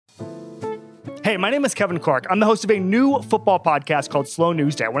Hey, my name is Kevin Clark. I'm the host of a new football podcast called Slow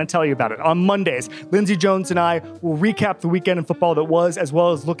News Day. I want to tell you about it. On Mondays, Lindsey Jones and I will recap the weekend in football that was, as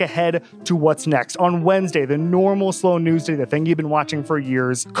well as look ahead to what's next. On Wednesday, the normal Slow News Day, the thing you've been watching for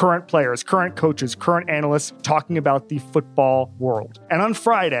years, current players, current coaches, current analysts talking about the football world. And on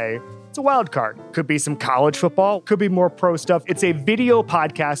Friday, it's a wild card. Could be some college football, could be more pro stuff. It's a video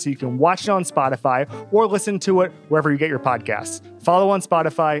podcast, so you can watch it on Spotify or listen to it wherever you get your podcasts. Follow on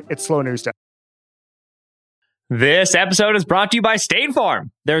Spotify. It's Slow News Day. This episode is brought to you by State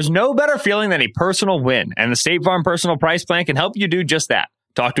Farm. There's no better feeling than a personal win, and the State Farm Personal Price Plan can help you do just that.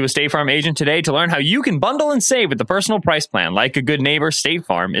 Talk to a State Farm agent today to learn how you can bundle and save with the Personal Price Plan. Like a good neighbor, State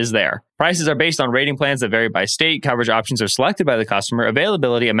Farm is there. Prices are based on rating plans that vary by state. Coverage options are selected by the customer.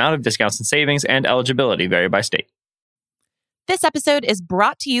 Availability, amount of discounts and savings, and eligibility vary by state. This episode is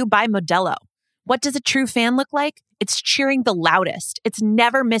brought to you by Modelo. What does a true fan look like? It's cheering the loudest. It's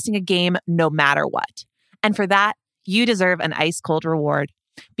never missing a game, no matter what. And for that, you deserve an ice-cold reward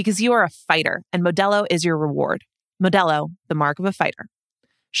because you are a fighter, and Modelo is your reward. Modelo, the mark of a fighter.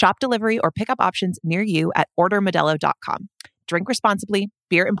 Shop delivery or pickup options near you at ordermodelo.com. Drink responsibly.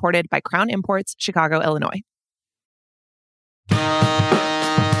 Beer imported by Crown Imports, Chicago, Illinois.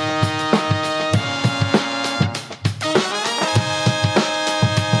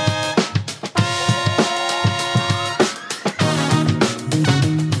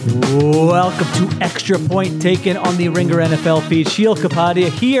 Welcome to Extra Point Taken on the Ringer NFL feed. Sheil Kapadia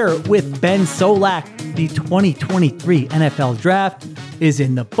here with Ben Solak. The 2023 NFL Draft is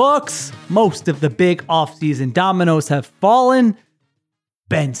in the books. Most of the big offseason dominoes have fallen.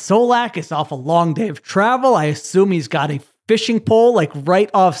 Ben Solak is off a long day of travel. I assume he's got a fishing pole like right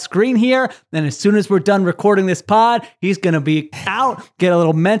off screen here. Then as soon as we're done recording this pod, he's going to be out, get a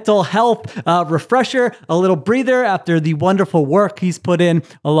little mental health refresher, a little breather after the wonderful work he's put in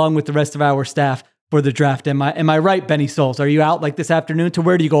along with the rest of our staff for the draft. Am I right, Benny Souls? Are you out like this afternoon to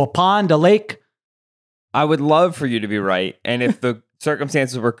where do you go? A pond, a lake? I would love for you to be right, and if the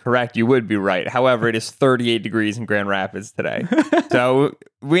circumstances were correct, you would be right. However, it is 38 degrees in Grand Rapids today, so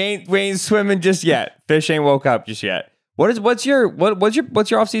we ain't swimming just yet. Fish ain't woke up just yet. What's your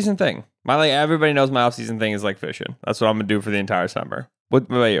off season thing? Everybody knows my off season thing is like fishing. That's what I'm gonna do for the entire summer. What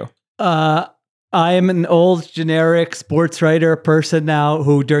about you? I am an old generic sports writer person now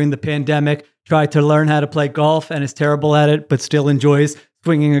who during the pandemic tried to learn how to play golf and is terrible at it, but still enjoys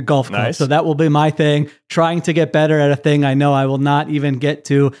swinging a golf club. Nice. So that will be my thing, trying to get better at a thing I know I will not even get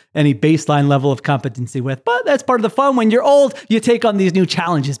to any baseline level of competency with. But that's part of the fun. When you're old, you take on these new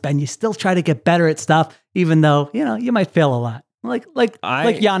challenges, Ben. You still try to get better at stuff, even though, you might fail a lot. Like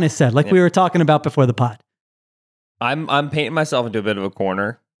Giannis said, we were talking about before the pod. I'm painting myself into a bit of a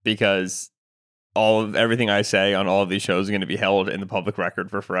corner because everything I say on all of these shows is going to be held in the public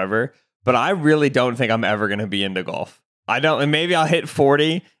record for forever. But I really don't think I'm ever going to be into golf. I don't, and maybe I'll hit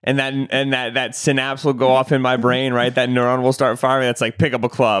 40 and that synapse will go off in my brain, right? That neuron will start firing. That's like pick up a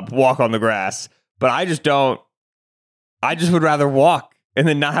club, walk on the grass. But I just would rather walk and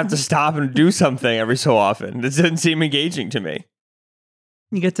then not have to stop and do something every so often. This doesn't seem engaging to me.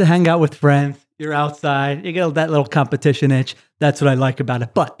 You get to hang out with friends. You're outside. You get that little competition itch. That's what I like about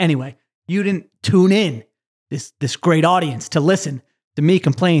it. But anyway, you didn't tune in this great audience to listen to me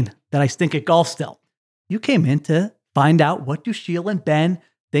complain that I stink at golf still. You came in to find out what do Sheil and Ben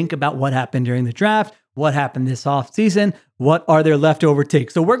think about what happened during the draft, what happened this offseason, what are their leftover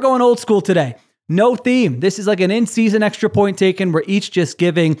takes. So we're going old school today. No theme. This is like an in-season extra point taken. We're each just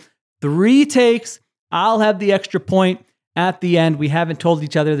giving 3 takes. I'll have the extra point at the end. We haven't told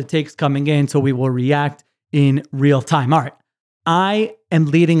each other the takes coming in, so we will react in real time. All right. I am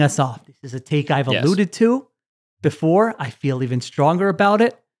leading us off. This is a take I've alluded to before. I feel even stronger about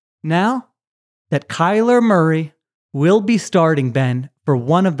it now that Kyler Murray will be starting, Ben, for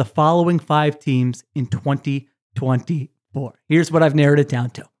one of the following 5 teams in 2024. Here's what I've narrowed it down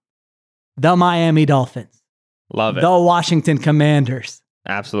to. The Miami Dolphins. Love it. The Washington Commanders.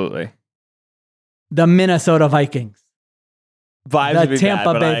 Absolutely. The Minnesota Vikings. Vibes would be bad,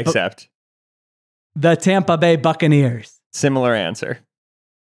 but I accept. The Tampa Bay Buccaneers. Similar answer.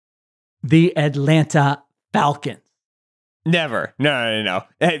 The Atlanta Falcons. Never. No.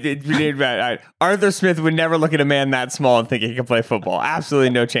 Arthur Smith would never look at a man that small and think he can play football.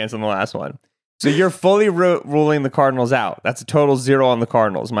 Absolutely no chance on the last one. So you're fully ruling the Cardinals out. That's a total 0 on the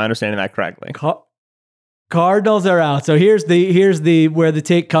Cardinals. Am I understanding that correctly? Cardinals are out. So here's the where the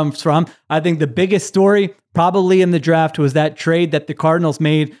take comes from. I think the biggest story probably in the draft was that trade that the Cardinals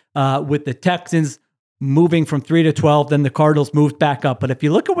made with the Texans moving from 3 to 12, then the Cardinals moved back up. But if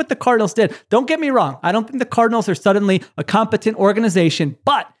you look at what the Cardinals did, don't get me wrong. I don't think the Cardinals are suddenly a competent organization,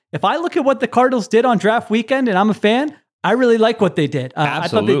 but if I look at what the Cardinals did on draft weekend and I'm a fan, I really like what they did. I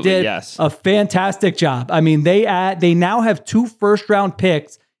thought they did a fantastic job. I mean, they now have 2 first-round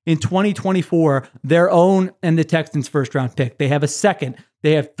picks in 2024, their own and the Texans' first-round pick. They have a second.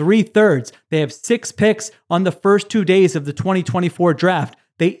 They have 3 thirds. They have 6 picks on the first 2 days of the 2024 draft.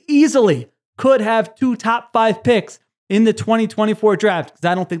 They easily could have 2 top 5 picks in the 2024 draft because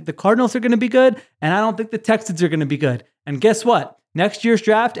I don't think the Cardinals are going to be good and I don't think the Texans are going to be good. And guess what? Next year's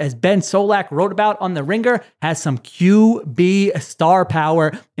draft, as Ben Solak wrote about on The Ringer, has some QB star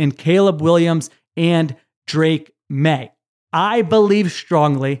power in Caleb Williams and Drake May. I believe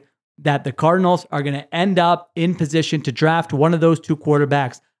strongly that the Cardinals are going to end up in position to draft one of those 2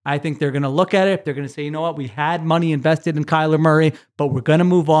 quarterbacks. I think they're going to look at it. They're going to say, you know what? We had money invested in Kyler Murray, but we're going to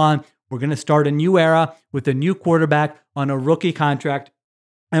move on. We're going to start a new era with a new quarterback on a rookie contract,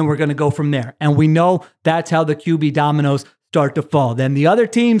 and we're going to go from there. And we know that's how the QB dominoes start to fall. Then the other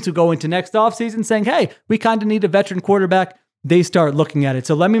teams who go into next offseason saying, hey, we kind of need a veteran quarterback, they start looking at it.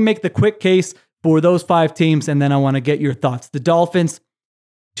 So let me make the quick case for those 5 teams, and then I want to get your thoughts. The Dolphins,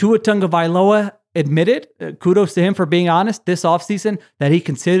 Tua Tagovailoa admitted, kudos to him for being honest this offseason, that he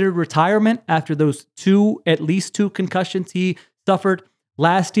considered retirement after those at least two concussions he suffered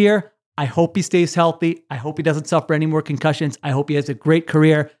last year. I hope he stays healthy. I hope he doesn't suffer any more concussions. I hope he has a great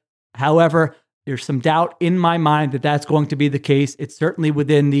career. However, there's some doubt in my mind that that's going to be the case. It's certainly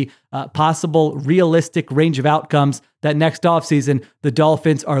within the possible realistic range of outcomes that next offseason, the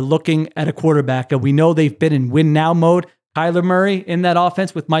Dolphins are looking at a quarterback. And we know they've been in win now mode. Kyler Murray in that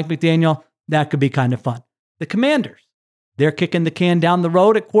offense with Mike McDaniel, that could be kind of fun. The Commanders, they're kicking the can down the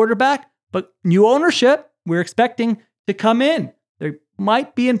road at quarterback, but new ownership, we're expecting to come in. They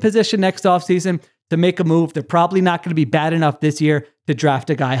might be in position next offseason to make a move. They're probably not going to be bad enough this year to draft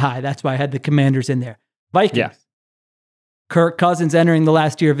a guy high. That's why I had the Commanders in there. Vikings. Yeah. Kirk Cousins entering the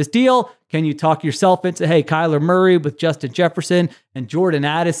last year of his deal. Can you talk yourself into, hey, Kyler Murray with Justin Jefferson and Jordan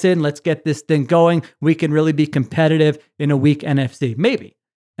Addison, let's get this thing going. We can really be competitive in a weak NFC. Maybe.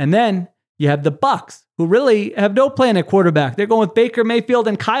 And then you have the Bucs, who really have no plan at quarterback. They're going with Baker Mayfield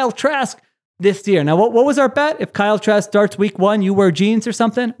and Kyle Trask this year. Now, what was our bet? If Kyle Trask starts week 1, you wear jeans or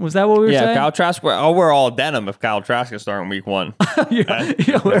something? Was that what we were saying? Yeah, Kyle Trask, I'll wear all denim if Kyle Trask is starting week 1.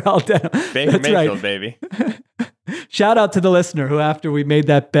 Yeah, wear all denim. Baker That's Mayfield, right. baby. Shout out to the listener who, after we made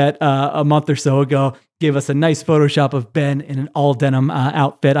that bet a month or so ago, gave us a nice Photoshop of Ben in an all denim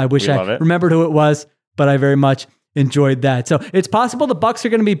outfit. I wish I remembered who it was, but I very much enjoyed that. So it's possible the Bucs are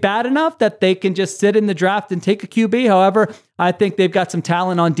going to be bad enough that they can just sit in the draft and take a QB. However, I think they've got some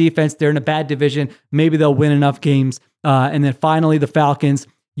talent on defense. They're in a bad division. Maybe they'll win enough games. And then finally, the Falcons.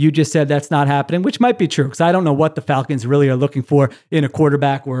 You just said that's not happening, which might be true because I don't know what the Falcons really are looking for in a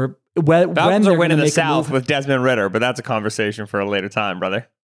quarterback or when Falcons they're are winning the South move. with Desmond Ridder, but that's a conversation for a later time, brother.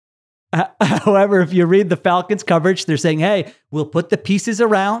 However, if you read the Falcons coverage, they're saying, hey, we'll put the pieces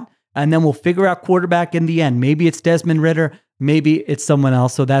around and then we'll figure out quarterback in the end. Maybe it's Desmond Ridder. Maybe it's someone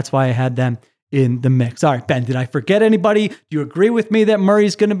else. So that's why I had them in the mix. All right, Ben, did I forget anybody? Do you agree with me that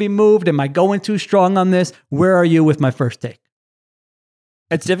Murray's going to be moved? Am I going too strong on this? Where are you with my first take?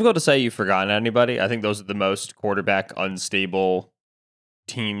 It's difficult to say you've forgotten anybody. I think those are the most quarterback unstable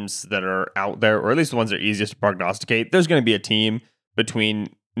teams that are out there, or at least the ones that are easiest to prognosticate. There's going to be a team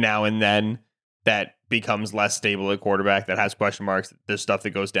between now and then that becomes less stable at quarterback, that has question marks. There's stuff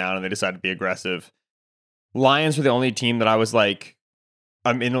that goes down and they decide to be aggressive. Lions were the only team that I was like,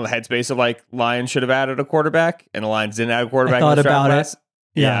 I'm in the headspace of like, Lions should have added a quarterback, and the Lions didn't add a quarterback. I thought about it.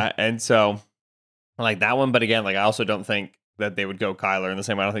 Yeah. And so I like that one. But again, like I also don't think that they would go Kyler in the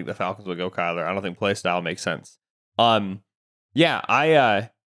same way. I don't think the Falcons would go Kyler. I don't think play style makes sense. Yeah,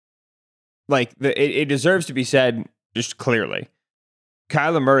 it deserves to be said just clearly.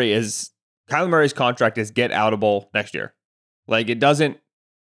 Kyler Murray's contract is get outable next year. Like, it doesn't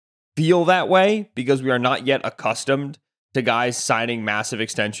feel that way because we are not yet accustomed to guys signing massive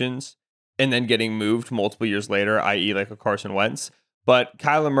extensions and then getting moved multiple years later, i.e. like a Carson Wentz. But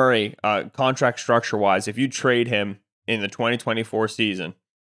Kyler Murray, contract structure wise, if you trade him in the 2024 season,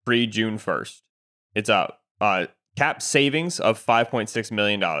 pre-June 1st, it's a cap savings of $5.6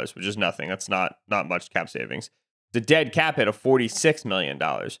 million, which is nothing. That's not much cap savings. The dead cap hit of $46 million,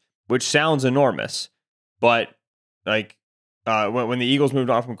 which sounds enormous. But like when the Eagles moved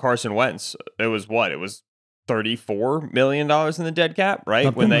on from Carson Wentz, it was what? It was $34 million in the dead cap, right?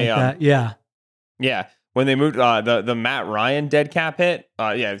 Something when they like that. Yeah. When they moved the Matt Ryan dead cap hit,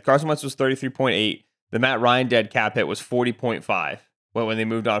 Carson Wentz was 33.8. The Matt Ryan dead cap hit was 40.5 when they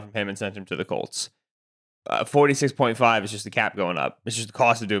moved on from him and sent him to the Colts. 46.5 is just the cap going up. It's just the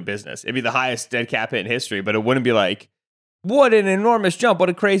cost of doing business. It'd be the highest dead cap hit in history, but it wouldn't be like What an enormous jump. What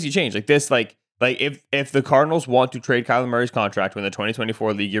a crazy change. Like this, like if the Cardinals want to trade Kyler Murray's contract when the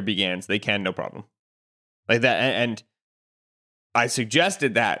 2024 league year begins, they can, no problem. Like that. And I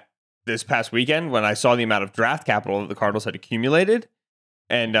suggested that this past weekend when I saw the amount of draft capital that the Cardinals had accumulated.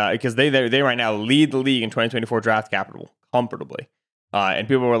 And because they right now lead the league in 2024 draft capital comfortably. And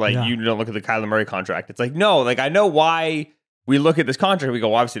people were like, you don't look at the Kyler Murray contract. It's like, no, like I know why we look at this contract. We go,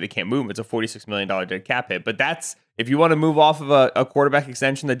 well, obviously they can't move him. It's a $46 million dead cap hit. But that's, if you want to move off of a quarterback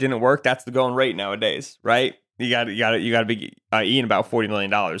extension that didn't work, that's the going rate nowadays, right? You got to be eating about $40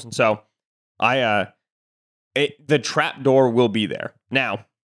 million. And so the trap door will be there. Now,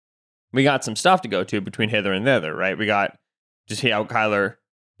 we got some stuff to go to between hither and thither, right? We got just see how Kyler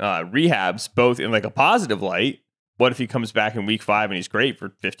rehabs, both in like a positive light. What if he comes back in week 5 and he's great for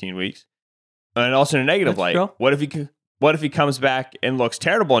 15 weeks? And also in a negative light. True. What if he comes back and looks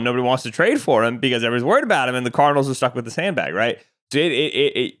terrible and nobody wants to trade for him because everybody's worried about him and the Cardinals are stuck with the sandbag, right? So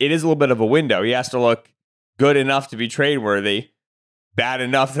it is a little bit of a window. He has to look good enough to be trade worthy, bad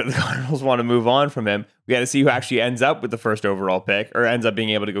enough that the Cardinals want to move on from him. We got to see who actually ends up with the first overall pick or ends up being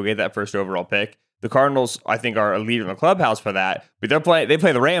able to go get that first overall pick. The Cardinals, I think, are a leader in the clubhouse for that, but they play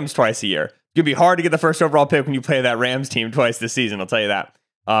the Rams twice a year. It's going to be hard to get the first overall pick when you play that Rams team twice this season, I'll tell you that.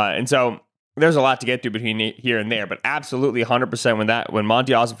 And so there's a lot to get to between here and there, but absolutely 100% when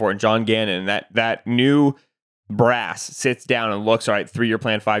Monty Ossenfort and John Gannon and that new brass sits down and looks, all right, 3-year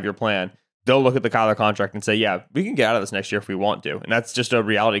plan, 5-year plan, they'll look at the Kyler contract and say, yeah, we can get out of this next year if we want to. And that's just a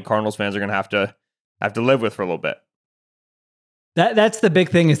reality Cardinals fans are going to have to live with for a little bit. That's the big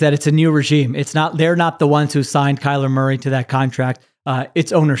thing, is that it's a new regime. They're not the ones who signed Kyler Murray to that contract.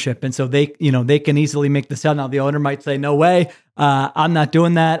 It's ownership. And so they can easily make the sell. Now the owner might say, no way, I'm not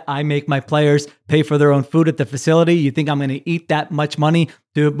doing that. I make my players pay for their own food at the facility. You think I'm going to eat that much money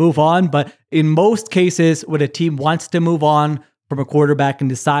to move on? But in most cases, when a team wants to move on from a quarterback and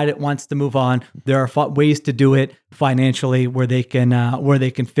decide it wants to move on, there are ways to do it financially where they can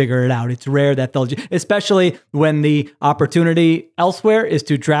figure it out. It's rare that they'll, especially when the opportunity elsewhere is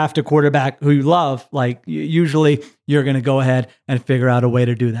to draft a quarterback who you love. Like usually you're going to go ahead and figure out a way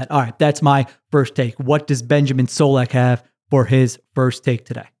to do that. All right, that's my first take. What does Benjamin Solak have for his first take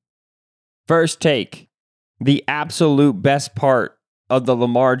today? First take, the absolute best part of the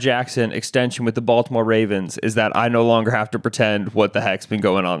Lamar Jackson extension with the Baltimore Ravens is that I no longer have to pretend what the heck's been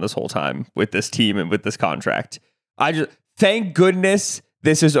going on this whole time with this team and with this contract. Thank goodness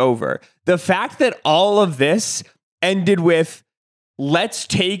this is over. The fact that all of this ended with, let's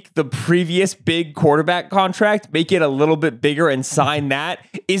take the previous big quarterback contract, make it a little bit bigger and sign that,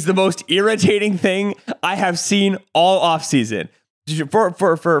 is the most irritating thing I have seen all offseason. For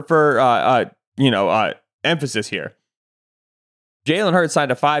emphasis here. Jalen Hurts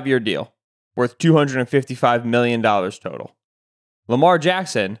signed a 5-year deal worth $255 million total. Lamar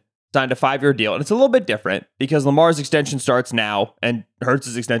Jackson signed a 5-year deal, and it's a little bit different because Lamar's extension starts now and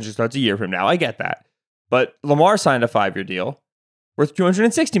Hurts' extension starts a year from now. I get that. But Lamar signed a 5-year deal worth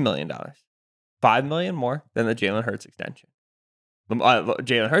 $260 million. $5 million more than the Jalen Hurts extension.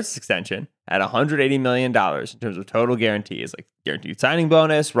 Jalen Hurts' extension at $180 million in terms of total guarantees, like guaranteed signing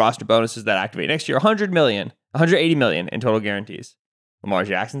bonus, roster bonuses that activate next year, $180 million in total guarantees. Lamar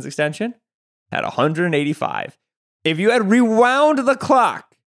Jackson's extension had $185. If you had rewound the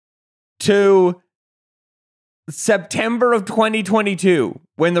clock to September of 2022,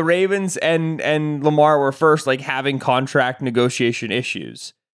 when the Ravens and Lamar were first like having contract negotiation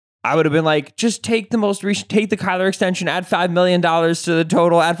issues, I would have been like, just take the most recent, take the Kyler extension, add $5 million to the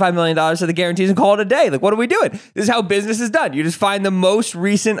total, add $5 million to the guarantees and call it a day. Like, what are we doing? This is how business is done. You just find the most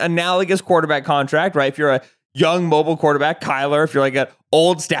recent analogous quarterback contract, right? If you're a young mobile quarterback, Kyler, if you're like an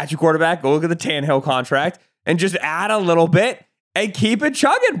old statue quarterback, go look at the Tannehill contract and just add a little bit and keep it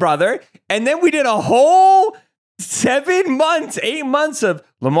chugging, brother. And then we did a whole 8 months of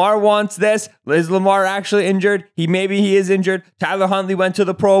Lamar wants this. Is Lamar actually injured? Maybe he is injured. Tyler Huntley went to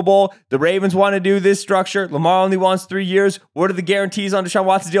the Pro Bowl. The Ravens want to do this structure. Lamar only wants 3 years. What are the guarantees on Deshaun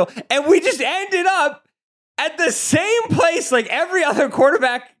Watson's deal? And we just ended up at the same place like every other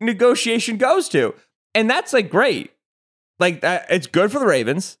quarterback negotiation goes to. And that's like great. Like that, it's good for the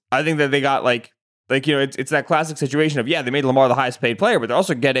Ravens. I think that they got it's that classic situation of, yeah, they made Lamar the highest paid player, but they're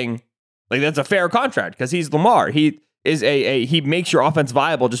also getting, like, that's a fair contract because he's Lamar. He is he makes your offense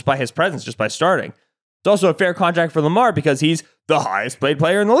viable just by his presence, just by starting. It's also a fair contract for Lamar because he's the highest paid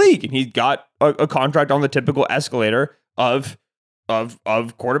player in the league, and he's got a contract on the typical escalator of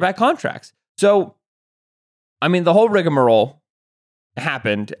quarterback contracts. So, I mean, the whole rigmarole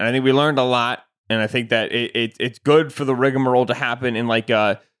happened, and I think we learned a lot. And I think that it's good for the rigmarole to happen in like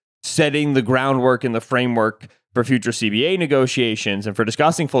setting the groundwork and the framework for future CBA negotiations and for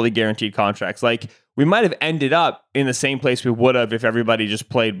discussing fully guaranteed contracts. Like, we might have ended up in the same place we would have if everybody just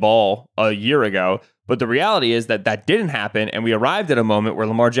played ball a year ago. But the reality is that that didn't happen, and we arrived at a moment where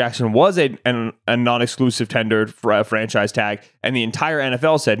Lamar Jackson was a non-exclusive tendered franchise tag, and the entire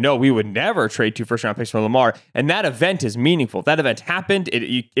NFL said, no, we would never trade 2 first-round picks for Lamar, and that event is meaningful. That event happened.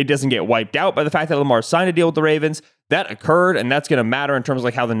 It doesn't get wiped out by the fact that Lamar signed a deal with the Ravens. That occurred, and that's going to matter in terms of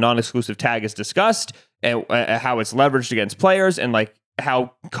like how the non-exclusive tag is discussed, and how it's leveraged against players, and like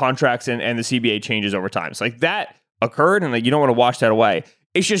how contracts and the CBA changes over time. So like that occurred, and like you don't want to wash that away.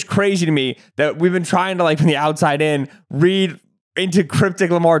 It's just crazy to me that we've been trying to, like, from the outside in, read into cryptic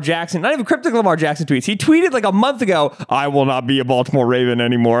Lamar Jackson, not even cryptic Lamar Jackson tweets. He tweeted like a month ago, I will not be a Baltimore Raven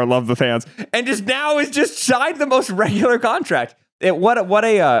anymore. I love the fans. And just now is just signed the most regular contract. What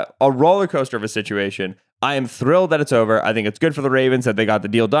a roller coaster of a situation. I am thrilled that it's over. I think it's good for the Ravens that they got the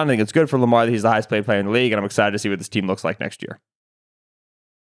deal done. I think it's good for Lamar that he's the highest paid player in the league. And I'm excited to see what this team looks like next year.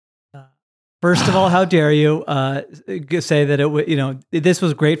 First of all, how dare you say that this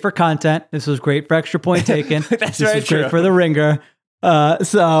was great for content. This was great for extra point taken. That's this was true. Great for the Ringer.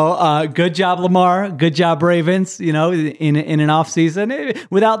 So good job, Lamar. Good job, Ravens. In an off season,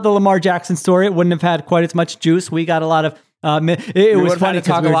 without the Lamar Jackson story, it wouldn't have had quite as much juice. We got a lot of. It was funny to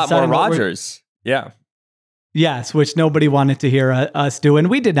talk a lot more Rodgers. Yeah. Yes, which nobody wanted to hear us do, and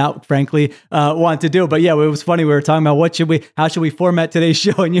we did not, frankly, want to do. But yeah, it was funny. We were talking about how should we format today's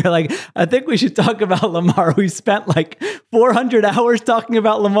show, and you're like, I think we should talk about Lamar. We spent like 400 hours talking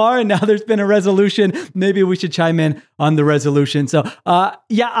about Lamar, and now there's been a resolution. Maybe we should chime in on the resolution. So,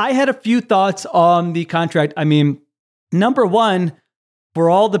 I had a few thoughts on the contract. I mean, number one, for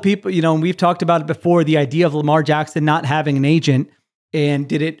all the people, and we've talked about it before, the idea of Lamar Jackson not having an agent. And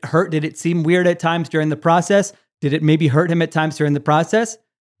did it hurt? Did it seem weird at times during the process? Did it maybe hurt him at times during the process?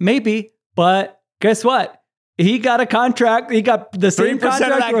 Maybe, but guess what? He got a contract. He got the same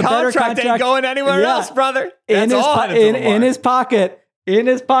contract. 3% of that contract ain't going anywhere else, brother. That's in his pocket. In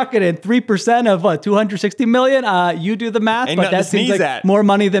his pocket, and 3% of what, 260 million? You do the math, ain't but that seems like more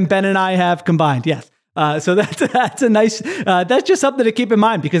money than Ben and I have combined. Yes. So that's a nice, that's just something to keep in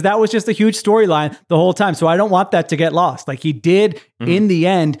mind, because that was just a huge storyline the whole time. So I don't want that to get lost. Like, he did in the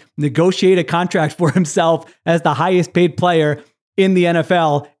end negotiate a contract for himself as the highest paid player in the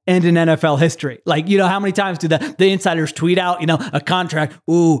NFL and in NFL history. Like, how many times do the insiders tweet out, a contract,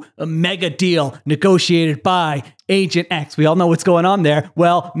 a mega deal negotiated by Agent X. We all know what's going on there.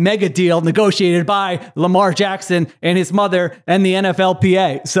 Well, mega deal negotiated by Lamar Jackson and his mother and the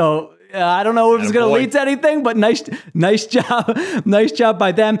NFLPA. So I don't know if it's going to lead to anything, but nice job. Nice job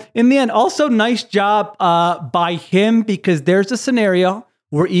by them. In the end, also nice job by him, because there's a scenario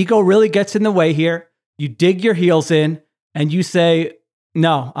where ego really gets in the way here. You dig your heels in and you say,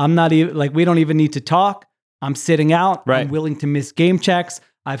 no, I'm not even, like, we don't even need to talk. I'm sitting out. Right. I'm willing to miss game checks.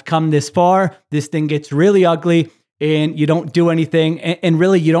 I've come this far. This thing gets really ugly. And you don't do anything, and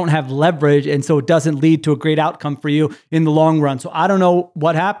really you don't have leverage, and so it doesn't lead to a great outcome for you in the long run. So I don't know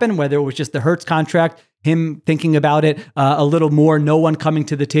what happened, whether it was just the Hurts contract, him thinking about it a little more, no one coming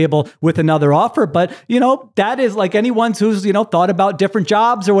to the table with another offer. But, that is like anyone's who's, thought about different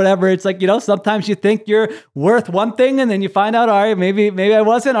jobs or whatever. It's like, sometimes you think you're worth one thing, and then you find out, all right, maybe I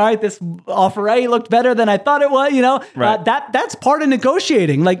wasn't. All right, this offer A looked better than I thought it was, Right. That's part of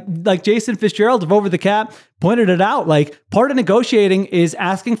negotiating. Like Jason Fitzgerald of Over the Cap pointed it out. Like, part of negotiating is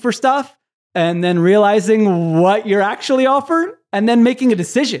asking for stuff and then realizing what you're actually offered and then making a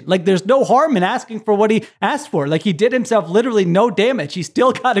decision. Like, there's no harm in asking for what he asked for. Like, he did himself literally no damage. He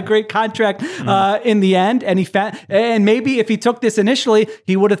still got a great contract in the end. And maybe if he took this initially,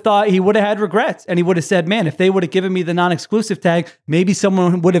 he would have had regrets, and he would have said, man, if they would have given me the non-exclusive tag, maybe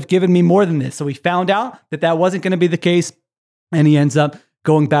someone would have given me more than this. So he found out that wasn't going to be the case, and he ends up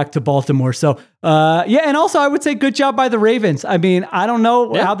going back to Baltimore. So, and also I would say good job by the Ravens. I mean, I don't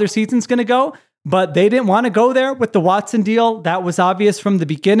know how their season's going to go, but they didn't want to go there with the Watson deal. That was obvious from the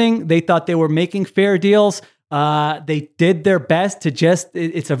beginning. They thought they were making fair deals. They did their best to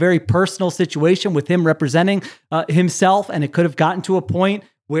it's a very personal situation with him representing himself, and it could have gotten to a point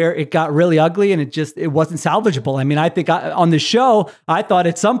where it got really ugly and it wasn't salvageable. I mean, I think on the show, I thought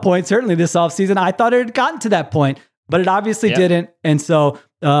at some point, certainly this offseason, I thought it had gotten to that point, but it obviously didn't. And so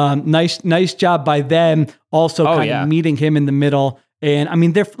nice job by them also of meeting him in the middle. And I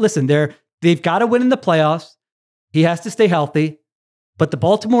mean, they've got to win in the playoffs. He has to stay healthy. But the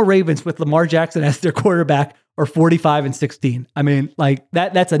Baltimore Ravens with Lamar Jackson as their quarterback are 45-16. I mean, like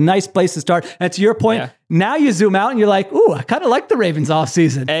that's a nice place to start. And to your point, now you zoom out and you're like, ooh, I kind of like the Ravens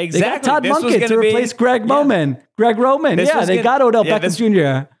offseason. Exactly. They got Todd Munkett to replace Greg Roman. They got Odell Beckham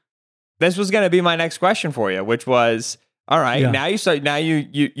Jr. this was going to be my next question for you, which was, all right, now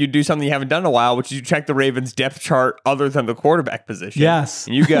you do something you haven't done in a while, which is you check the Ravens depth chart other than the quarterback position. Yes.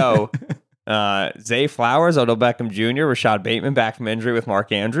 And you go, Zay Flowers, Odell Beckham Jr., Rashad Bateman back from injury with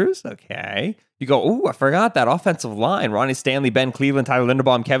Mark Andrews. Okay. You go, ooh, I forgot that offensive line. Ronnie Stanley, Ben Cleveland, Tyler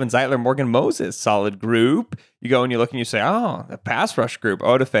Linderbaum, Kevin Zeitler, Morgan Moses. Solid group. You go and you look and you say, oh, the pass rush group.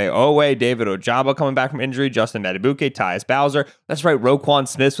 Odafe Owe, David Ojabo coming back from injury, Justin Matabuke, Tyus Bowser. That's right, Roquan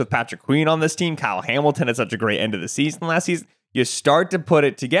Smith with Patrick Queen on this team. Kyle Hamilton had such a great end of the season last season. You start to put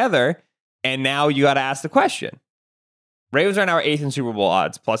it together, and now you got to ask the question. Ravens are now 8th in Super Bowl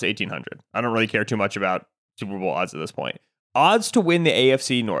odds, plus 1,800. I don't really care too much about Super Bowl odds at this point. Odds to win the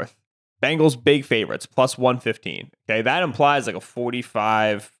AFC North. Bengals big favorites, plus 115. Okay, that implies like a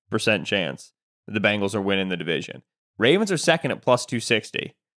 45% chance that the Bengals are winning the division. Ravens are second at plus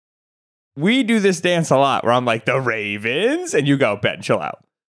 260. We do this dance a lot where I'm like, the Ravens? And you go, Ben, chill out.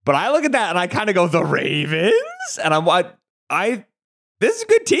 But I look at that and I kind of go, the Ravens? And this is a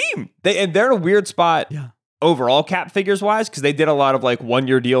good team. They're in a weird spot overall cap figures wise, because they did a lot of like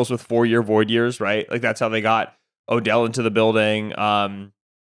 1-year deals with 4-year void years, right? Like that's how they got Odell into the building.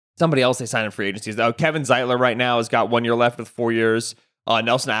 Somebody else they signed in free agencies. Kevin Zeitler right now has got 1 year left with 4 years.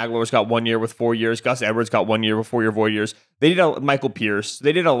 Nelson Aguilar's got 1 year with 4 years. Gus Edwards got 1 year with 4-year void years. They did Michael Pierce.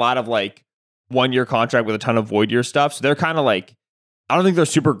 They did a lot of like 1-year contract with a ton of void year stuff. So they're kind of like, I don't think they're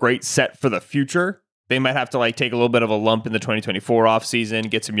super great set for the future. They might have to like take a little bit of a lump in the 2024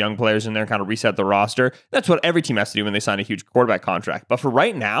 offseason, get some young players in there and kind of reset the roster. That's what every team has to do when they sign a huge quarterback contract. But for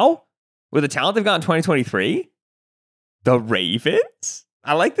right now, with the talent they've got in 2023, the Ravens,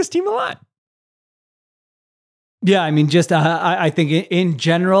 I like this team a lot. Yeah, I mean, just I think in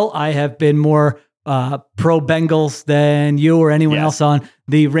general, I have been more pro Bengals than you or anyone else on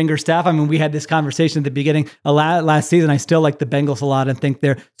the Ringer staff. I mean, we had this conversation at the beginning of last season. I still like the Bengals a lot and think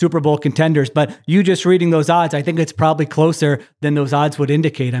they're Super Bowl contenders. But you just reading those odds, I think it's probably closer than those odds would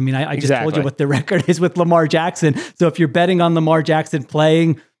indicate. I mean, I just told you what the record is with Lamar Jackson. So if you're betting on Lamar Jackson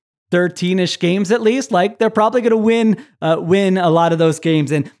playing 13-ish games at least, like they're probably going to win a lot of those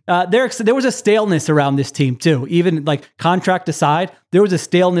games. And there was a staleness around this team too. Even like contract aside, there was a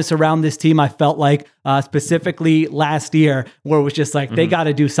staleness around this team. I felt like specifically last year where it was just like, they got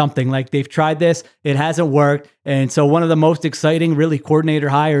to do something. Like they've tried this, it hasn't worked. And so one of the most exciting really coordinator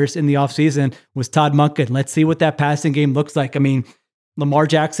hires in the offseason was Todd Monken. Let's see what that passing game looks like. I mean, Lamar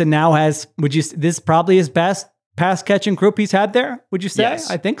Jackson now has, this is probably his best pass catching group he's had there, would you say? Yes.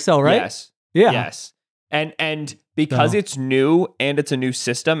 I think so, right? Yes. Yeah. Yes. And because it's new and it's a new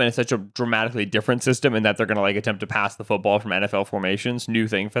system and it's such a dramatically different system in that they're going to like attempt to pass the football from NFL formations, new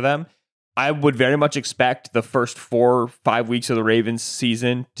thing for them. I would very much expect the first 4 or 5 weeks of the Ravens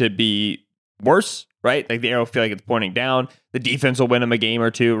season to be worse, right? Like the arrow feel like it's pointing down. The defense will win them a game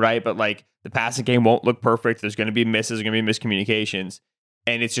or two, right? But like the passing game won't look perfect. There's going to be misses, there's going to be miscommunications.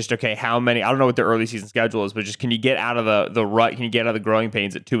 And it's just, okay, how many, I don't know what their early season schedule is, but just can you get out of the rut? Can you get out of the growing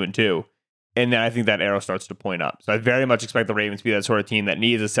pains at 2-2? And then I think that arrow starts to point up. So I very much expect the Ravens to be that sort of team that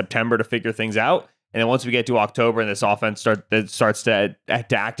needs a September to figure things out. And then once we get to October and this offense starts to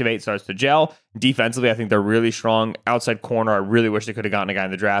activate, starts to gel. Defensively, I think they're really strong. Outside corner, I really wish they could have gotten a guy in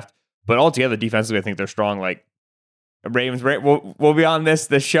the draft. But altogether, defensively, I think they're strong. Like Ravens, we'll be on this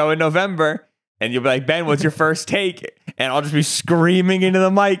show in November. And you'll be like, Ben, what's your first take? And I'll just be screaming into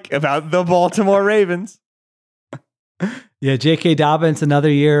the mic about the Baltimore Ravens. Yeah, J.K. Dobbins, another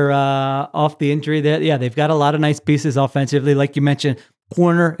year off the injury. They've got a lot of nice pieces offensively. Like you mentioned,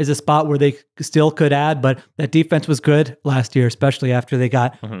 corner is a spot where they still could add, but that defense was good last year, especially after they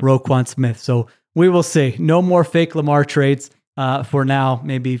got Roquan Smith. So we will see. No more fake Lamar trades for now.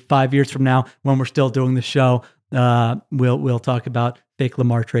 Maybe 5 years from now when we're still doing the show. We'll talk about fake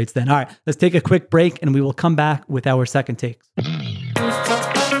Lamar trades then. All right, let's take a quick break and we will come back with our second takes.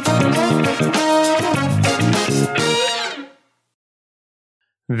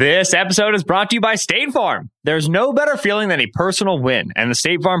 This episode is brought to you by State Farm. There's no better feeling than a personal win, and the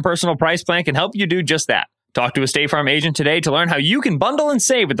State Farm Personal Price Plan can help you do just that. Talk to a State Farm agent today to learn how you can bundle and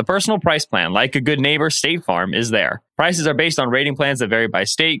save with the personal price plan. Like a good neighbor, State Farm is there. Prices are based on rating plans that vary by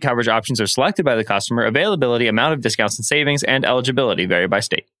state. Coverage options are selected by the customer. Availability, amount of discounts and savings, and eligibility vary by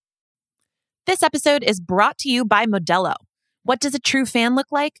state. This episode is brought to you by Modelo. What does a true fan look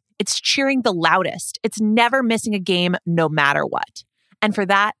like? It's cheering the loudest. It's never missing a game, no matter what. And for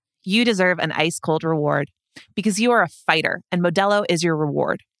that, you deserve an ice-cold reward. Because you are a fighter, and Modelo is your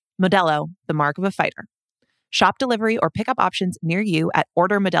reward. Modelo, the mark of a fighter. Shop delivery or pickup options near you at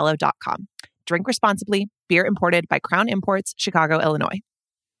ordermodelo.com. Drink responsibly. Beer imported by Crown Imports, Chicago, Illinois.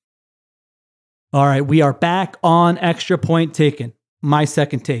 All right, we are back on Extra Point Taken. My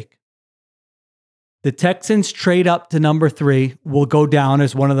second take. The Texans trade up to number 3 will go down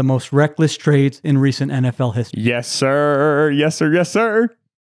as one of the most reckless trades in recent NFL history. Yes, sir. Yes, sir. Yes, sir.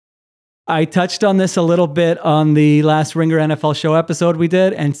 I touched on this a little bit on the last Ringer NFL show episode we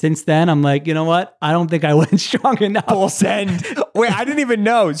did. And since then, I'm like, you know what? I don't think I went strong enough. Full send. Wait, I didn't even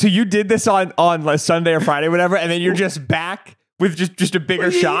know. So you did this on like Sunday or Friday, whatever, and then you're just back with just a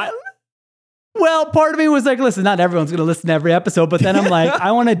bigger shot? Well, part of me was like, listen, not everyone's going to listen to every episode, but then I'm like,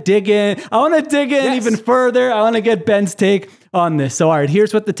 I want to dig in. I want to dig in even further. I want to get Ben's take on this. So, all right,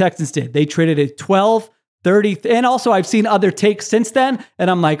 here's what the Texans did. They traded a 12, 30, and also I've seen other takes since then,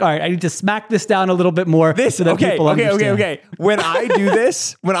 and I'm like, all right, I need to smack this down a little bit more so that people understand. Okay. When I do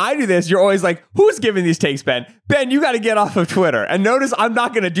this, you're always like, who's giving these takes, Ben? Ben, you got to get off of Twitter. And notice I'm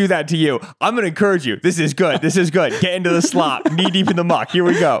not going to do that to you. I'm going to encourage you. This is good. This is good. Get into the slop. Knee deep in the muck. Here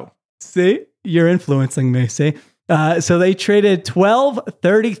we go. See? You're influencing me, see? So they traded 12,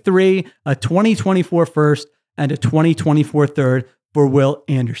 33, a 2024 first, and a 2024 third for Will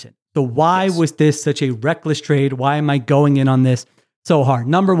Anderson. So why was this such a reckless trade? Why am I going in on this so hard?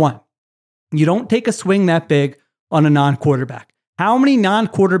 Number one, you don't take a swing that big on a non-quarterback. How many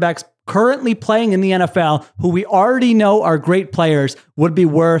non-quarterbacks currently playing in the NFL who we already know are great players would be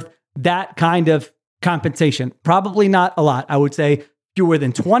worth that kind of compensation? Probably not a lot. I would say fewer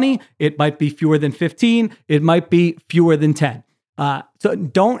than 20. It might be fewer than 15. It might be fewer than 10. So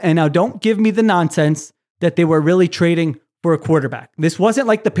don't give me the nonsense that they were really trading for a quarterback. This wasn't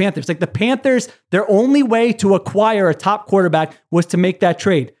like the Panthers. Like the Panthers, their only way to acquire a top quarterback was to make that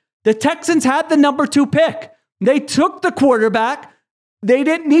trade. The Texans had the number 2 pick. They took the quarterback. They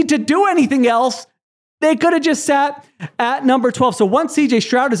didn't need to do anything else. They could have just sat at number 12. So once CJ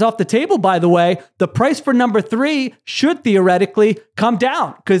Stroud is off the table, by the way, the price for number 3 should theoretically come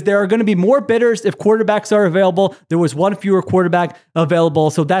down because there are going to be more bidders if quarterbacks are available. There was one fewer quarterback available.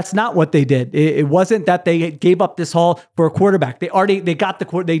 So that's not what they did. It wasn't that they gave up this haul for a quarterback. They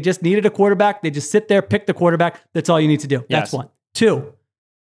just needed a quarterback. They just sit there, pick the quarterback. That's all you need to do. Yes. That's one. 2,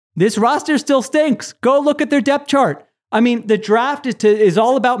 this roster still stinks. Go look at their depth chart. I mean, the draft is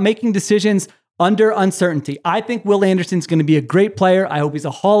all about making decisions under uncertainty. I think Will Anderson's going to be a great player. I hope he's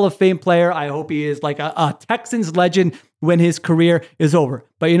a Hall of Fame player. I hope he is like a Texans legend when his career is over.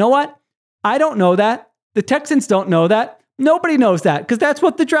 But you know what? I don't know that. The Texans don't know that. Nobody knows that because that's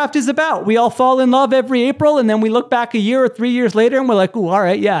what the draft is about. We all fall in love every April and then we look back a year or 3 years later and we're like, ooh, all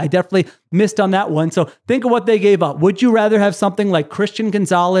right, yeah, I definitely missed on that one. So think of what they gave up. Would you rather have something like Christian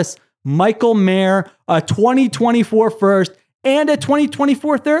Gonzalez, Michael Mayer, a 2024 first, and a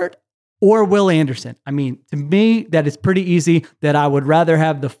 2024 third? Or Will Anderson? I mean, to me, that is pretty easy that I would rather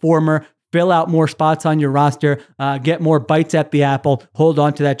have the former, fill out more spots on your roster, get more bites at the apple, hold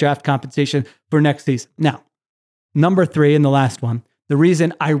on to that draft compensation for next season. Now, number 3 and the last one, the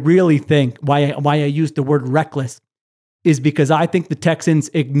reason I really think why I used the word reckless is because I think the Texans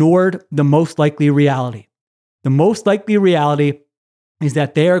ignored the most likely reality. The most likely reality is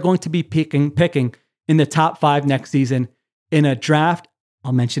that they are going to be picking in the top 5 next season in a draft,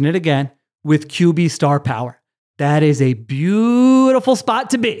 I'll mention it again, with QB star power. That is a beautiful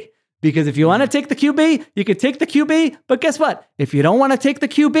spot to be because if you want to take the QB, you can take the QB. But guess what? If you don't want to take the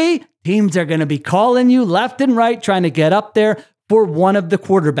QB, teams are going to be calling you left and right, trying to get up there for one of the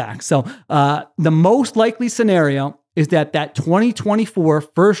quarterbacks. So the most likely scenario is that 2024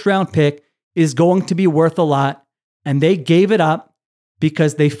 first round pick is going to be worth a lot. And they gave it up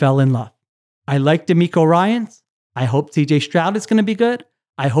because they fell in love. I like DeMeco Ryans. I hope CJ Stroud is going to be good.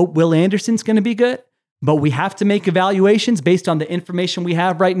 I hope Will Anderson's going to be good, but we have to make evaluations based on the information we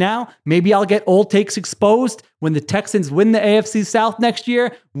have right now. Maybe I'll get old takes exposed when the Texans win the AFC South next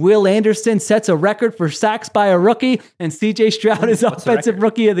year. Will Anderson sets a record for sacks by a rookie and CJ Stroud is offensive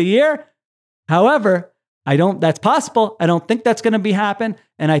rookie of the year. However, that's possible. I don't think that's going to happen.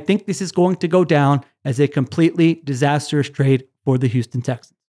 And I think this is going to go down as a completely disastrous trade for the Houston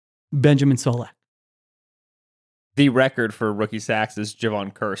Texans. Benjamin Solak. The record for rookie sacks is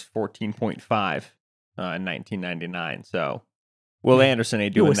Javon Curse, 14.5 in 1999. So Will Anderson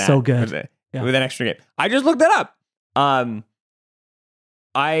ain't doing that. So good. With an extra game. I just looked that up.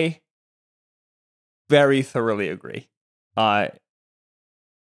 I very thoroughly agree.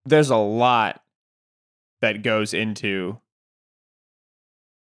 There's a lot that goes into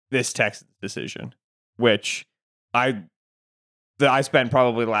this Texans decision, which I spent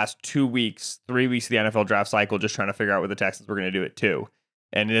probably the last 2 weeks, 3 weeks of the NFL draft cycle just trying to figure out what the Texans were going to do it too.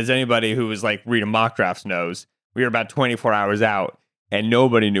 And as anybody who was like reading mock drafts knows, we were about 24 hours out and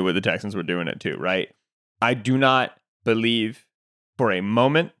nobody knew what the Texans were doing it too, right? I do not believe for a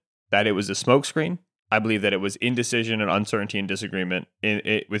moment that it was a smokescreen. I believe that it was indecision and uncertainty and disagreement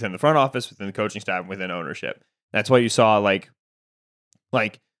within the front office, within the coaching staff, within ownership. That's why you saw this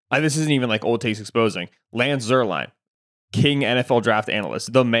isn't even like old takes exposing. Lance Zierlein, king NFL draft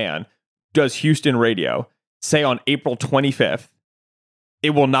analyst, the man, does Houston radio, say on April 25th, it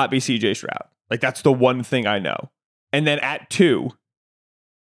will not be CJ Stroud. Like, that's the one thing I know. And then at 2,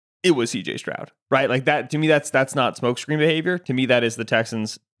 it was CJ Stroud, right? Like that, to me, that's not smokescreen behavior. To me, that is the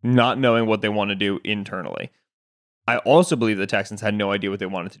Texans not knowing what they want to do internally. I also believe the Texans had no idea what they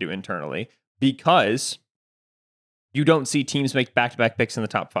wanted to do internally because you don't see teams make back-to-back picks in the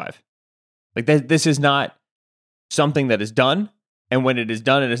top 5. Like this is not something that is done. And when it is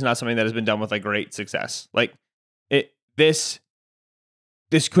done, it is not something that has been done with like great success. Like this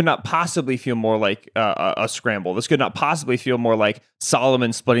could not possibly feel more like a scramble. This could not possibly feel more like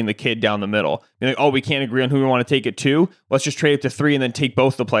Solomon splitting the kid down the middle. You're like, oh, we can't agree on who we want to take it to. Let's just trade it to 3 and then take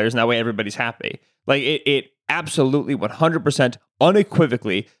both the players. And that way everybody's happy. Like it absolutely 100%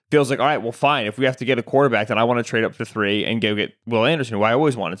 unequivocally feels like, all right, well, fine. If we have to get a quarterback, then I want to trade up to 3 and go get Will Anderson, who I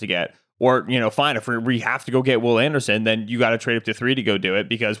always wanted to get. Or, fine, if we have to go get Will Anderson, then you got to trade up to 3 to go do it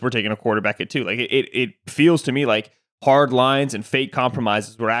because we're taking a quarterback at 2. Like it feels to me like hard lines and fake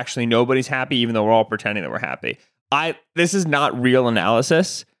compromises where actually nobody's happy, even though we're all pretending that we're happy. This is not real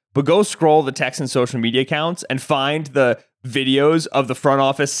analysis, but go scroll the Texans social media accounts and find the videos of the front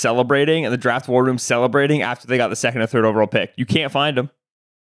office celebrating and the draft war room celebrating after they got the 2nd or 3rd overall pick. You can't find them.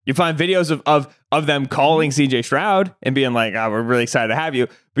 You find videos of them calling CJ Stroud and being like, oh, we're really excited to have you.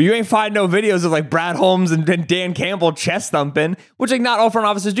 But you ain't find no videos of like Brad Holmes and Dan Campbell chest thumping, which like not all front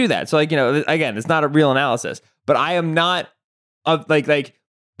offices do that. So like, again, it's not a real analysis. But I am not like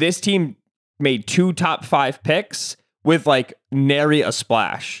this team made 2 top 5 picks with like nary a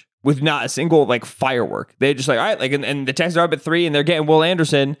splash, with not a single like firework. They're just like, all right, like, and the Texans are up at 3 and they're getting Will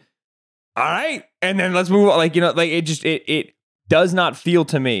Anderson. All right. And then let's move on. Like, it does not feel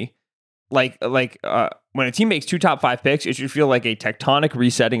to me like when a team makes 2 top 5 picks, it should feel like a tectonic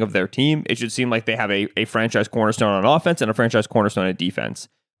resetting of their team. It should seem like they have a franchise cornerstone on offense and a franchise cornerstone on defense.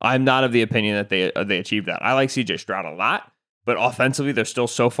 I'm not of the opinion that they achieved that. I like CJ Stroud a lot, but offensively, they're still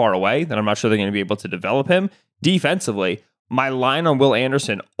so far away that I'm not sure they're going to be able to develop him. Defensively, my line on Will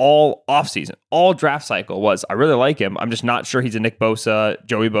Anderson all offseason, all draft cycle was, I really like him. I'm just not sure he's a Nick Bosa,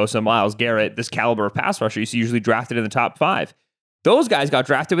 Joey Bosa, Myles Garrett, this caliber of pass rusher. He's usually drafted in the top 5. Those guys got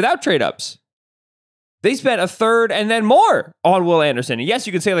drafted without trade-ups. They spent a 3rd and then more on Will Anderson. And yes,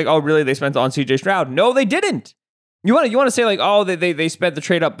 you could say like, oh, really? They spent on CJ Stroud. No, they didn't. You want to say like, oh, they spent the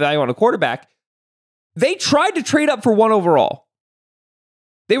trade up value on a quarterback. They tried to trade up for 1 overall.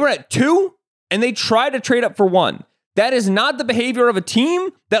 They were at 2 and they tried to trade up for 1. That is not the behavior of a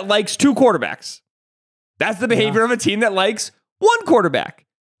team that likes 2 quarterbacks. That's the behavior of a team that likes 1 quarterback.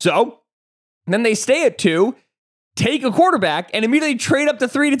 So then they stay at 2, take a quarterback, and immediately trade up to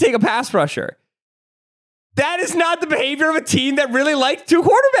 3 to take a pass rusher. That is not the behavior of a team that really liked 2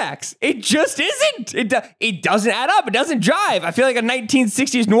 quarterbacks. It just isn't. It doesn't add up. It doesn't jive. I feel like a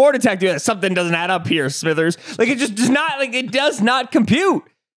 1960s noir detective. Something doesn't add up here, Smithers. Like it just does not. Like it does not compute.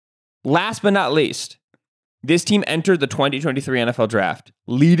 Last but not least, this team entered the 2023 NFL Draft,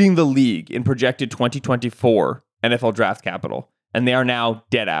 leading the league in projected 2024 NFL Draft capital, and they are now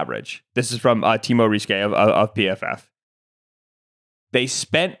dead average. This is from Timo Riske of PFF. They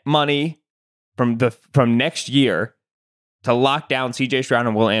spent money from next year to lock down CJ Stroud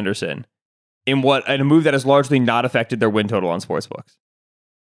and Will Anderson in a move that has largely not affected their win total on sportsbooks.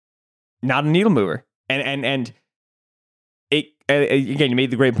 Not a needle mover. And it again, you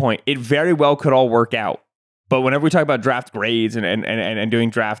made the great point. It very well could all work out. But whenever we talk about draft grades and doing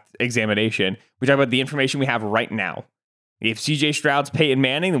draft examination, we talk about the information we have right now. If CJ Stroud's Peyton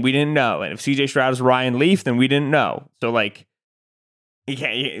Manning, then we didn't know. And if CJ Stroud is Ryan Leaf, then we didn't know. So like, we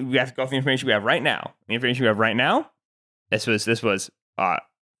have to go with the information we have right now. The information we have right now, this was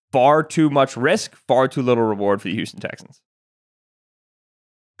far too much risk, far too little reward for the Houston Texans.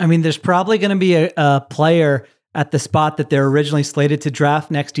 I mean, there's probably going to be a player at the spot that they're originally slated to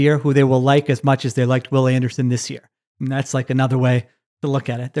draft next year who they will like as much as they liked Will Anderson this year. And that's like another way to look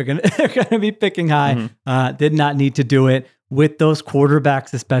at it. They're gonna be picking high. Mm-hmm. Did not need to do it with those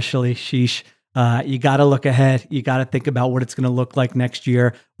quarterbacks, especially. Sheesh. You got to look ahead. You got to think about what it's going to look like next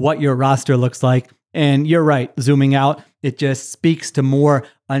year, what your roster looks like. And you're right, zooming out, it just speaks to more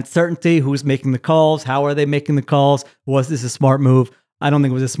uncertainty. Who's making the calls? How are they making the calls? Was this a smart move? I don't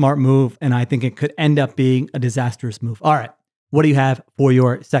think it was a smart move, and I think it could end up being a disastrous move. All right, what do you have for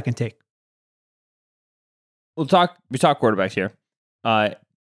your second take? We talk quarterbacks here.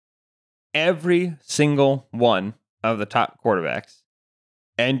 Every single one of the top quarterbacks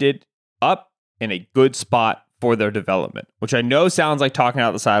ended up in a good spot for their development, which I know sounds like talking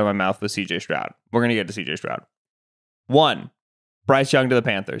out the side of my mouth with CJ Stroud. We're going to get to CJ Stroud. 1, Bryce Young to the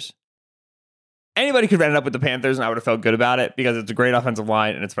Panthers. Anybody could have ended up with the Panthers, and I would have felt good about it because it's a great offensive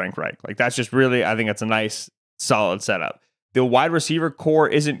line and it's Frank Reich. Like, that's just really, I think it's a nice, solid setup. The wide receiver core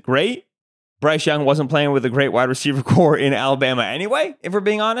isn't great. Bryce Young wasn't playing with a great wide receiver core in Alabama anyway, if we're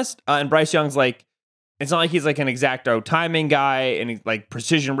being honest. And Bryce Young's like, it's not like he's like an exacto timing guy and he's like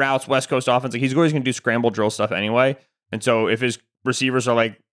precision routes, West Coast offense. Like, he's always going to do scramble drill stuff anyway. And so if his receivers are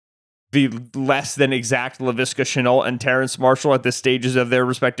like the less than exact LaVisca Chenault and Terrence Marshall at the stages of their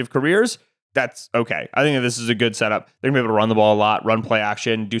respective careers, that's okay. I think that this is a good setup. They're going to be able to run the ball a lot, run play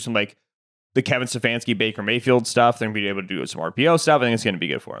action, do some like the Kevin Stefanski, Baker Mayfield stuff. They're going to be able to do some RPO stuff. I think it's going to be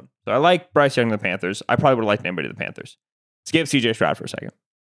good for him. So I like Bryce Young to the Panthers. I probably would have liked anybody to the Panthers. Skip CJ Stroud for a second.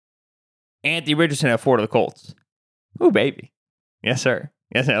 Anthony Richardson at 4 to the Colts. Ooh, baby. Yes, sir.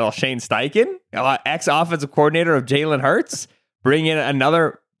 Yes, a little Shane Steichen, ex-offensive coordinator of Jalen Hurts, bring in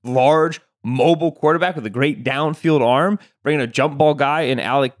another large, mobile quarterback with a great downfield arm, bringing a jump ball guy in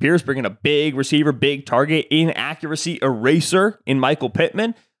Alec Pierce, bringing a big receiver, big target, inaccuracy eraser in Michael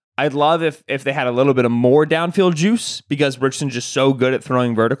Pittman. I'd love if they had a little bit of more downfield juice because Richardson's just so good at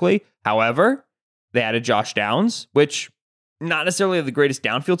throwing vertically. However, they added Josh Downs, which not necessarily the greatest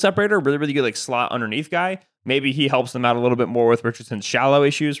downfield separator, really, really good like slot underneath guy. Maybe he helps them out a little bit more with Richardson's shallow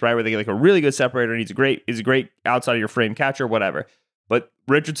issues, right? Where they get like a really good separator and he's a great outside of your frame catcher, whatever. But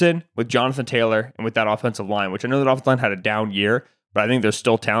Richardson with Jonathan Taylor and with that offensive line, which I know that offensive line had a down year, but I think there's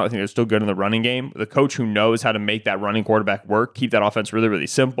still talent. I think they're still good in the running game. The coach who knows how to make that running quarterback work, keep that offense really, really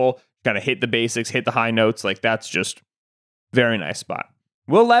simple, kind of hit the basics, hit the high notes. Like, that's just very nice spot.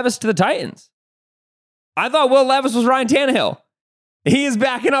 Will Levis to the Titans. I thought Will Levis was Ryan Tannehill. He is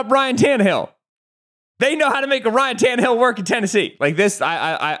backing up Ryan Tannehill. They know how to make a Ryan Tannehill work in Tennessee. Like this,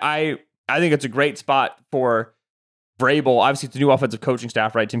 I think it's a great spot for Vrabel. Obviously, it's a new offensive coaching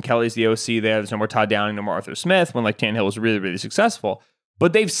staff, right? Tim Kelly's the OC there. There's no more Todd Downing, no more Arthur Smith when like Tannehill was really, really successful.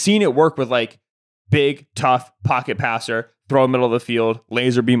 But they've seen it work with like big, tough pocket passer, throw in the middle of the field,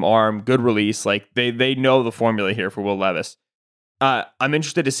 laser beam arm, good release. Like they know the formula here for Will Levis. I'm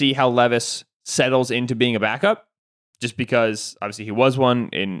interested to see how Levis settles into being a backup, just because obviously he was one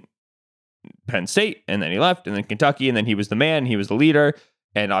in Penn State and then he left and then Kentucky and then he was the man, he was the leader.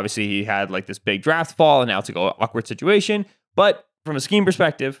 And obviously he had like this big draft fall and now it's like an awkward situation. But from a scheme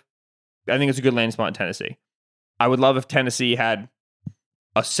perspective, I think it's a good landing spot in Tennessee. I would love if Tennessee had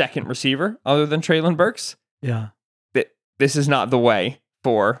a second receiver other than Treylon Burks. Yeah. This is not the way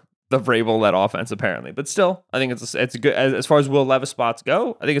for the Vrabel-led offense, apparently. But still, I think it's a good, as far as Will Levis spots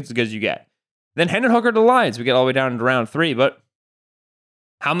go, I think it's as good as you get. Then Hendon Hooker to the Lions. We get all the way down to round 3. But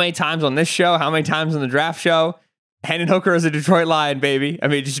how many times on this show, how many times on the draft show, Hendon Hooker is a Detroit Lion, baby. I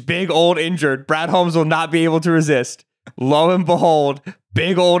mean, just big, old, injured. Brad Holmes will not be able to resist. Lo and behold,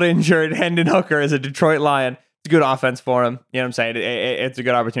 big, old, injured Hendon Hooker is a Detroit Lion. It's a good offense for him. You know what I'm saying? It's a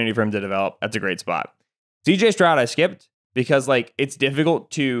good opportunity for him to develop. That's a great spot. CJ Stroud I skipped because like it's difficult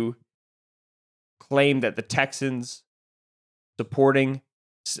to claim that the Texans supporting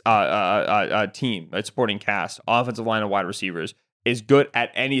team, supporting cast, offensive line and wide receivers is good at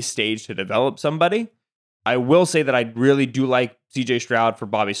any stage to develop somebody. I will say that I really do like CJ Stroud for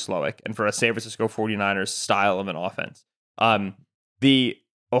Bobby Slowick and for a San Francisco 49ers style of an offense. The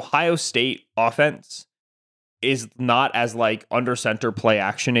Ohio State offense is not as like under center play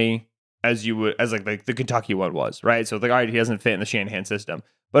actiony as you would, as like the Kentucky one was, right? So it's like, all right, he doesn't fit in the Shanahan system.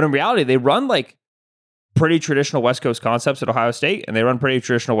 But in reality, they run like pretty traditional West Coast concepts at Ohio State, and they run pretty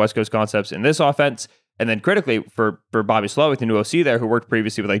traditional West Coast concepts in this offense. And then critically for Bobby Slowick, the new OC there, who worked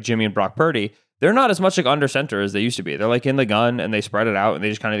previously with like Jimmy and Brock Purdy, they're not as much like under center as they used to be. They're like in the gun and they spread it out and they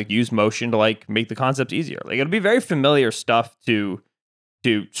just kind of like use motion to like make the concepts easier. Like it'll be very familiar stuff to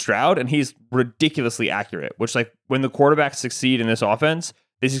Stroud, and he's ridiculously accurate, which like when the quarterbacks succeed in this offense,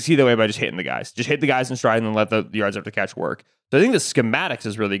 they succeed that way by just hitting the guys. Just hit the guys in stride and then let the yards after catch work. So I think the schematics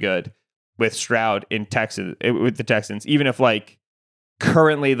is really good with Stroud in Texas, with the Texans, even if like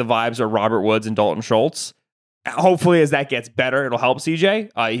currently the vibes are Robert Woods and Dalton Schultz. Hopefully, as that gets better, it'll help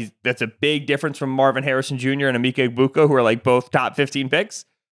CJ. That's a big difference from Marvin Harrison Jr. and Emeka Egbuka, who are like both top 15 picks.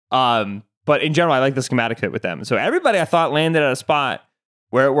 But in general, I like the schematic fit with them. So everybody I thought landed at a spot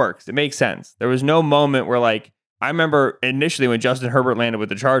where it works. It makes sense. There was no moment where like, I remember initially when Justin Herbert landed with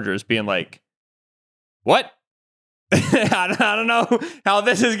the Chargers being like, what? I don't know how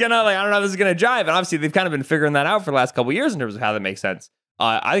this is gonna like. I don't know how this is gonna jive. And obviously, they've kind of been figuring that out for the last couple of years in terms of how that makes sense.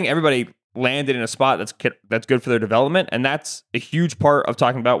 I think everybody landed in a spot that's good for their development, and that's a huge part of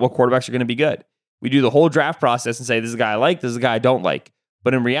talking about what quarterbacks are going to be good. We do the whole draft process and say this is a guy I like, this is a guy I don't like.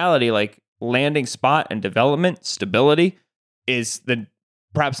 But in reality, like landing spot and development, stability, is the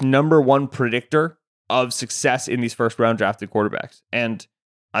perhaps number one predictor of success in these first round drafted quarterbacks. And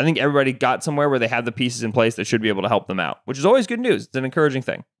I think everybody got somewhere where they have the pieces in place that should be able to help them out, which is always good news. It's an encouraging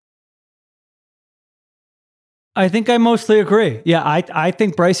thing. I think I mostly agree. Yeah, I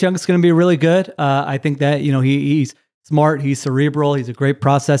think Bryce Young is going to be really good. I think that, he's smart, he's cerebral, he's a great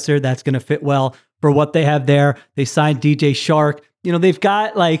processor. That's going to fit well for what they have there. They signed DJ Shark. They've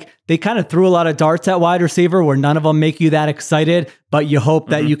got they kind of threw a lot of darts at wide receiver where none of them make you that excited, but you hope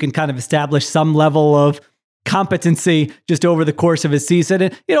that you can kind of establish some level of competency just over the course of his season.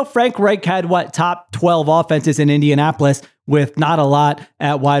 And, Frank Reich had top 12 offenses in Indianapolis with not a lot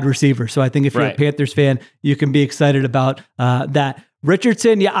at wide receiver. So I think if you're a Panthers fan, you can be excited about that.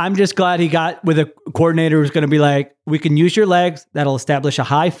 Richardson, I'm just glad he got with a coordinator who's going to be like, we can use your legs. That'll establish a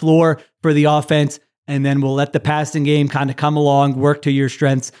high floor for the offense. And then we'll let the passing game kind of come along, work to your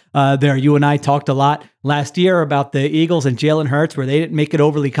strengths there. You and I talked a lot last year about the Eagles and Jalen Hurts, where they didn't make it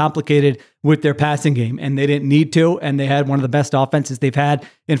overly complicated with their passing game, and they didn't need to, and they had one of the best offenses they've had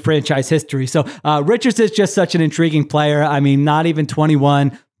in franchise history. So Richardson is just such an intriguing player. I mean, not even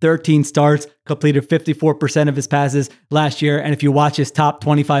 21, 13 starts, completed 54% of his passes last year. And if you watch his top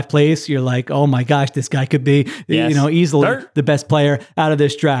 25 plays, you're like, oh my gosh, this guy could be, easily the best player out of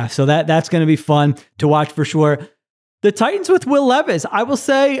this draft. So that's going to be fun to watch for sure. The Titans with Will Levis, I will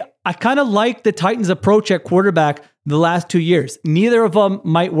say, I kind of like the Titans' approach at quarterback the last 2 years. Neither of them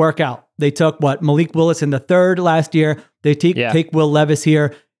might work out. They took Malik Willis in the third last year. They take Will Levis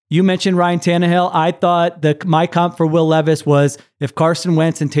here. You mentioned Ryan Tannehill. I thought my comp for Will Levis was if Carson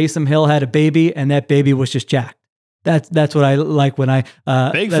Wentz and Taysom Hill had a baby and that baby was just jacked. That's what I like when I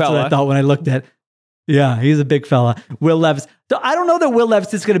big fella. What I thought when I looked at. Yeah, he's a big fella. Will Levis. So I don't know that Will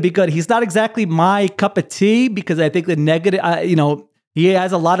Levis is going to be good. He's not exactly my cup of tea because I think the negative, he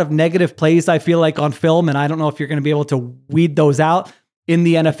has a lot of negative plays, I feel like, on film, and I don't know if you're going to be able to weed those out in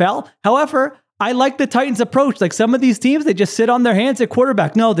the NFL. However, I like the Titans' approach. Like some of these teams, they just sit on their hands at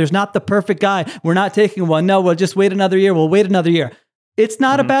quarterback. No, there's not the perfect guy. We're not taking one. No, we'll just wait another year. We'll wait another year. It's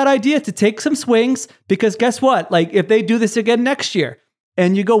not a bad idea to take some swings because guess what? If they do this again next year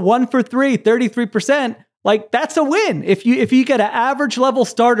and you go 1 for 3, 33%, that's a win. If you get an average level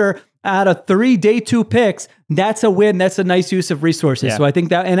starter out of 3 day 2 picks, that's a win. That's a nice use of resources. Yeah. So I think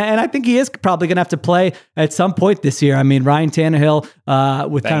that, and I think he is probably going to have to play at some point this year. I mean, Ryan Tannehill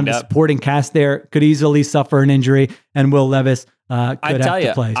with kind of the supporting cast there could easily suffer an injury, and Will Levis could have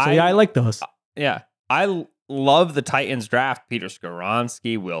to play. So I like those. Yeah, I love the Titans draft. Peter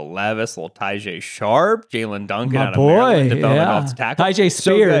Skoronski, Will Levis, little Tajay Sharp, Jalen Duncan out of Maryland, developmental offensive tackle. Tajay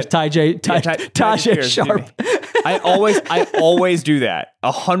Spears, Tajay Sharp. I always do that.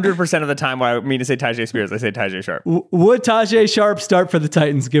 100% of the time when I mean to say Tajay Spears, I say Tajay Sharp. Would Tajay Sharp start for the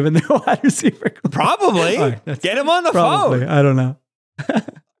Titans given their wide receiver? Probably. Right, get him on the phone. I don't know.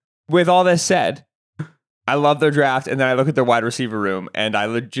 With all this said, I love their draft, and then I look at their wide receiver room, and I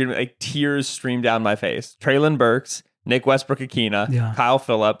legitimately tears stream down my face. Treylon Burks, Nick Westbrook-Akina, Kyle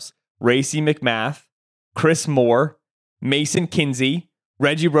Phillips, Racey McMath, Chris Moore, Mason Kinsey,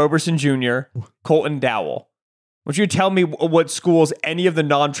 Reggie Roberson Jr., Colton Dowell. Would you tell me what schools any of the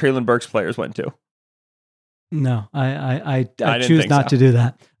non-Treylon Burks players went to? No, I choose not to do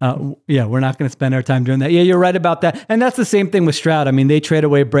that. We're not going to spend our time doing that. Yeah, you're right about that. And that's the same thing with Stroud. I mean, they trade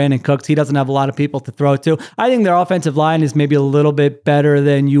away Brandon Cooks. He doesn't have a lot of people to throw to. I think their offensive line is maybe a little bit better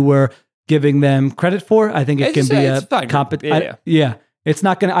than you were giving them credit for. I think it can be a competition. Yeah. It's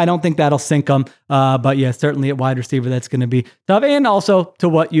not going to, I don't think that'll sink them. But yeah, certainly at wide receiver, that's going to be tough. And also to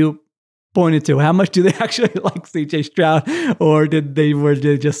what you pointed to, how much do they actually like CJ Stroud, or were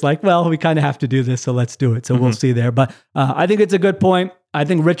they just like, well, we kind of have to do this, so let's do it. So we'll see there. But I think it's a good point. I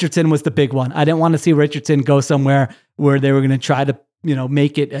think Richardson was the big one. I didn't want to see Richardson go somewhere where they were going to try to,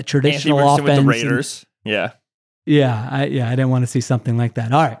 make it a traditional offense with the Raiders. I didn't want to see something like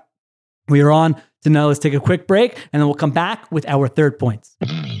that. All right, we are on to now. Let's take a quick break, and then we'll come back with our third points.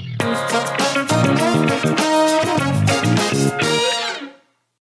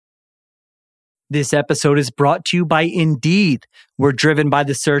 This episode is brought to you by Indeed. We're driven by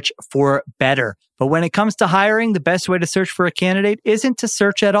the search for better. But when it comes to hiring, the best way to search for a candidate isn't to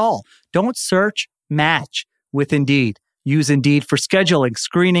search at all. Don't search, match with Indeed. Use Indeed for scheduling,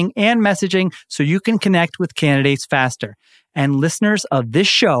 screening, and messaging so you can connect with candidates faster. And listeners of this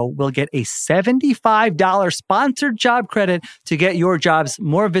show will get a $75 sponsored job credit to get your jobs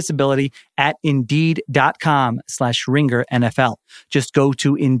more visibility at Indeed.com/RingerNFL. Just go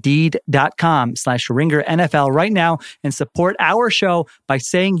to Indeed.com/RingerNFL right now and support our show by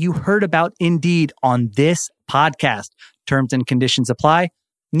saying you heard about Indeed on this podcast. Terms and conditions apply.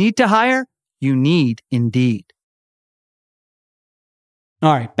 Need to hire? You need Indeed.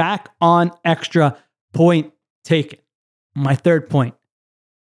 All right, back on extra point taken. My third point.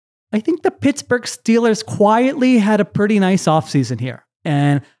 I think the Pittsburgh Steelers quietly had a pretty nice offseason here.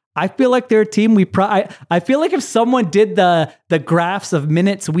 And I feel like they're a team I feel like if someone did the graphs of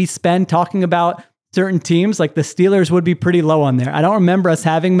minutes we spend talking about certain teams, like the Steelers would be pretty low on there. I don't remember us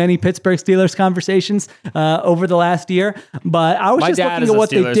having many Pittsburgh Steelers conversations over the last year, but I was just looking at what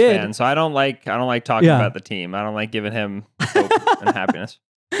they did. Fan, so I don't like talking about the team. I don't like giving him hope and happiness.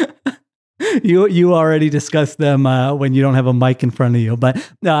 You already discussed them when you don't have a mic in front of you, but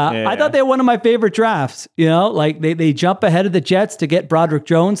I thought they were one of my favorite drafts. You know, like they jump ahead of the Jets to get Broderick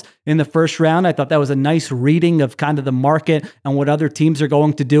Jones in the first round. I thought that was a nice reading of kind of the market and what other teams are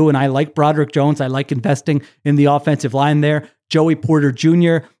going to do. And I like Broderick Jones. I like investing in the offensive line there. Joey Porter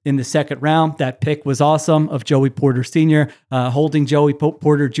Jr. in the second round. That pick was awesome of Joey Porter Sr. Holding Joey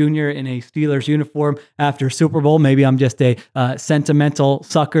Porter Jr. in a Steelers uniform after Super Bowl. Maybe I'm just a sentimental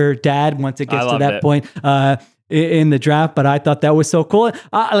sucker dad once it gets to that point in the draft, but I thought that was so cool.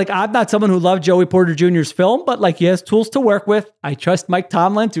 I'm not someone who loved Joey Porter Jr.'s film, but like he has tools to work with. I trust Mike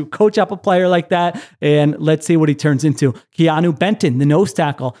Tomlin to coach up a player like that, and let's see what he turns into. Keanu Benton, the nose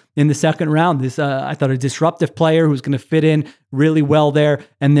tackle in the second round. This I thought a disruptive player who's going to fit in really well there.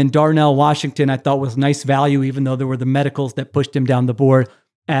 And then Darnell Washington, I thought was nice value, even though there were the medicals that pushed him down the board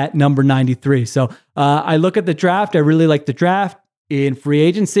at number 93. So I look at the draft. I really like the draft. In free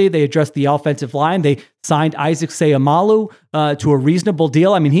agency, they addressed the offensive line. They signed Isaac Seumalo to a reasonable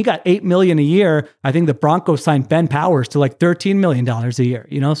deal. I mean, he got $8 million a year. I think the Broncos signed Ben Powers to like $13 million a year.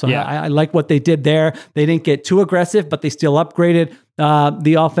 You know, so I like what they did there. They didn't get too aggressive, but they still upgraded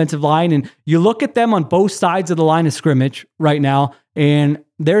the offensive line. And you look at them on both sides of the line of scrimmage right now, and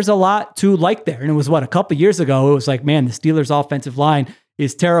there's a lot to like there. And it was a couple years ago. It was like, man, the Steelers' offensive line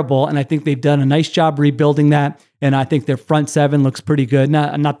is terrible, and I think they've done a nice job rebuilding that. And I think their front seven looks pretty good.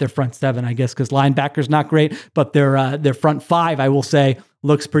 Not their front seven, I guess, because linebacker's not great, but their front five, I will say,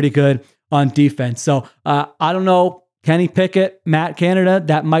 looks pretty good on defense. So I don't know, Kenny Pickett, Matt Canada,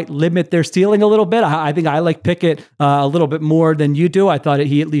 that might limit their ceiling a little bit. I think I like Pickett a little bit more than you do. I thought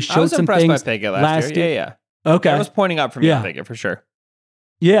he at least showed some things. I was impressed by Pickett last year. Yeah. Okay. I was pointing up from Pickett for sure.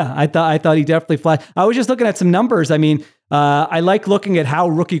 Yeah, I thought he definitely flashed. I was just looking at some numbers. I mean, I like looking at how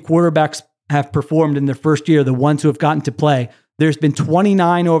rookie quarterbacks have performed in their first year, the ones who have gotten to play. There's been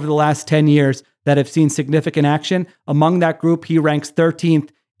 29 over the last 10 years that have seen significant action. Among that group, he ranks 13th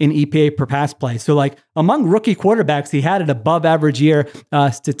in EPA per pass play. So like among rookie quarterbacks, he had an above average year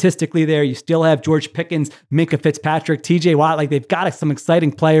statistically there. You still have George Pickens, Minka Fitzpatrick, TJ Watt. Like they've got some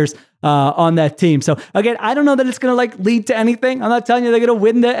exciting players on that team. So again, I don't know that it's going to like lead to anything. I'm not telling you they're going to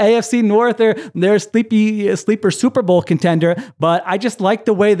win the AFC North or they're a sleeper Super Bowl contender, but I just like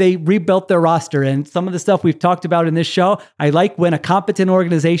the way they rebuilt their roster and some of the stuff we've talked about in this show. I like when a competent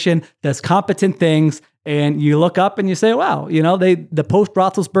organization does competent things and you look up and you say, wow, you know, the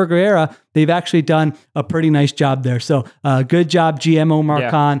post-Roethlisberger era, they've actually done a pretty nice job there. So good job, GM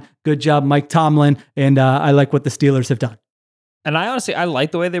Omar Khan. Good job, Mike Tomlin. And I like what the Steelers have done. And I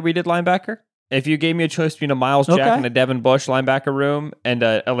like the way they redid linebacker. If you gave me a choice between a Miles Jack and a Devin Bush linebacker room and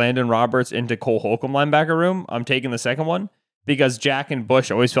a Landon Roberts into Cole Holcomb linebacker room, I'm taking the second one because Jack and Bush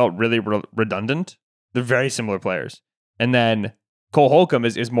always felt really redundant. They're very similar players. And then Cole Holcomb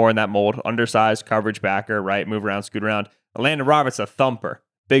is more in that mold, undersized coverage backer, right? Move around, scoot around. Landon Roberts, a thumper,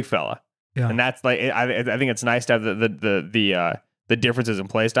 big fella. Yeah. And that's like, I think it's nice to have the differences in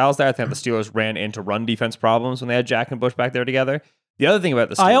play styles there. I think the Steelers ran into run defense problems when they had Jack and Bush back there together. The other thing about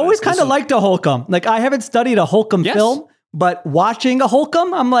the Steelers, I always kind of liked a Holcomb. Like I haven't studied a Holcomb film, but watching a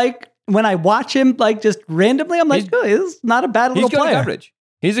Holcomb, I'm like, when I watch him like just randomly, I'm like, he's not a bad little player. Coverage.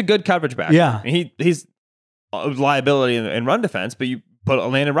 He's a good coverage backer. Yeah. He's a liability in run defense, but you put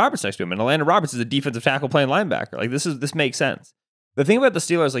Landon Roberts next to him, and Landon Roberts is a defensive tackle playing linebacker. Like this makes sense. The thing about the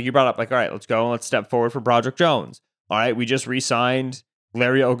Steelers, like you brought up, like, all right, let's go and let's step forward for Broderick Jones. All right, we just re-signed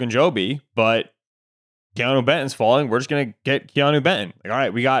Larry Ogunjobi, but Keanu Benton's falling. We're just going to get Keanu Benton. Like, all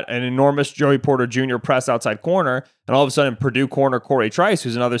right, we got an enormous Joey Porter Jr. press outside corner, and all of a sudden Purdue corner Corey Trice,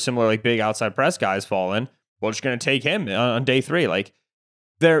 who's another similar like big outside press guy, is falling. We're just going to take him on day 3. Like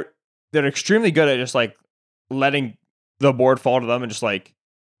they're extremely good at just like letting the board fall to them and just like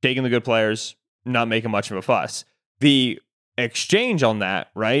taking the good players, not making much of a fuss. The exchange on that,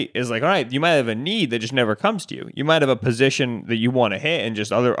 right, is like, all right, you might have a need that just never comes to you. You might have a position that you want to hit and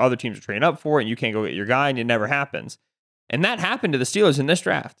just other teams are training up for it and you can't go get your guy and it never happens. And that happened to the Steelers in this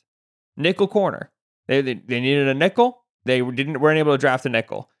draft. Nickel corner. They needed a nickel. They weren't able to draft a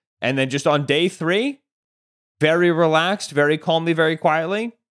nickel. And then just on day 3, very relaxed, very calmly, very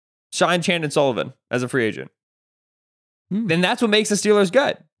quietly, sign Chandon Sullivan as a free agent. Hmm. Then that's what makes the Steelers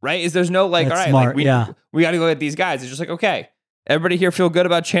good, right? Is there's no like, That's all right, smart, like we got to go get these guys. It's just like, okay, everybody here feel good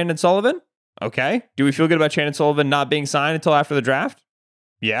about Chandon Sullivan? Okay. Do we feel good about Chandon Sullivan not being signed until after the draft?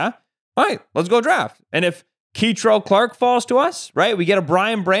 Yeah. All right, let's go draft. And if Keitrell Clark falls to us, right? We get a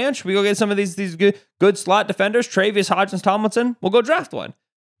Brian Branch. We go get some of these good slot defenders, Travius Hodgins Tomlinson. We'll go draft one.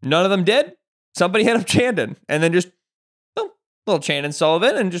 None of them did. Somebody hit up Chandon and then just little Chandon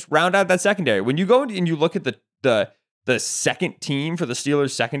Sullivan and just round out that secondary. When you go and you look at the second team for the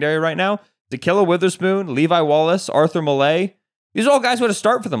Steelers secondary right now, D'Killa Witherspoon, Levi Wallace, Arthur Millay, these are all guys who had to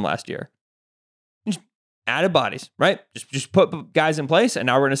start for them last year. Just added bodies, right? Just put guys in place, and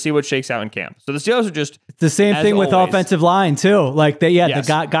now we're going to see what shakes out in camp. So the Steelers are just It's the same thing with offensive line too. Like Yes.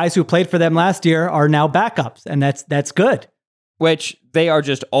 the guys who played for them last year are now backups, and that's good. which they are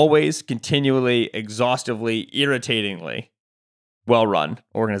just always continually, exhaustively, irritatingly well-run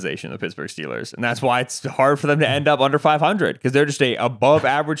organization, the Pittsburgh Steelers. And that's why it's hard for them to end up under 500, because they're just a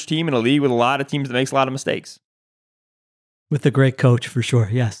above-average team in a league with a lot of teams that makes a lot of mistakes. With a great coach, for sure.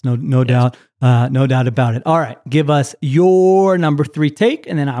 Yes, no doubt. No doubt about it. All right, give us your number 3 take,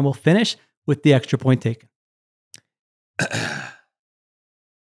 and then I will finish with the extra point take.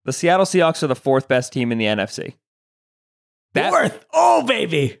 The Seattle Seahawks are the 4th best team in the NFC. Fourth? Oh,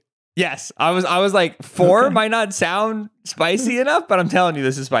 baby. Yes, I was like 4 Okay. might not sound spicy enough, but I'm telling you,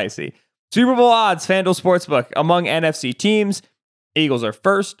 this is spicy. Super Bowl odds, FanDuel Sportsbook. Among NFC teams, Eagles are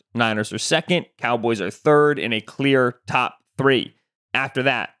 1st, Niners are 2nd, Cowboys are 3rd in a clear top 3. After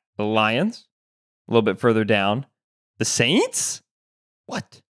that, the Lions, a little bit further down, the Saints,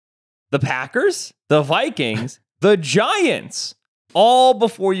 what? The Packers, the Vikings, the Giants, all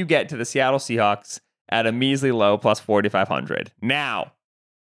before you get to the Seattle Seahawks at a measly low plus 4,500. Now,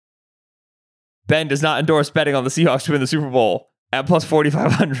 Ben does not endorse betting on the Seahawks to win the Super Bowl at plus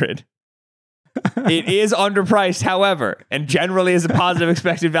 4,500. It is underpriced, however, and generally is a positive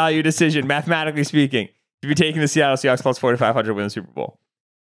expected value decision, mathematically speaking, to be taking the Seattle Seahawks plus 4,500 to win the Super Bowl.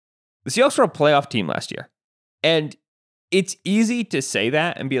 The Seahawks were a playoff team last year. And it's easy to say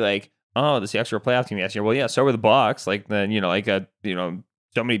that and be like, oh, the Seahawks were a playoff team last year. Well, yeah, so were the Bucs. Like,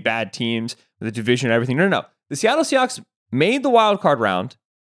 so many bad teams with the division and everything. No. The Seattle Seahawks made the wild card round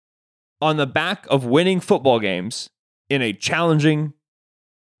on the back of winning football games in a challenging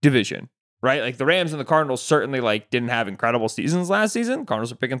division, right? Like the Rams and the Cardinals certainly didn't have incredible seasons last season.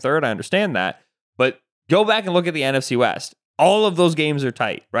 Cardinals are picking 3rd. I understand that. But go back and look at the NFC West. All of those games are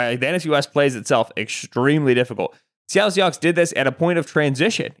tight, right? Like the NFC West plays itself extremely difficult. Seattle Seahawks did this at a point of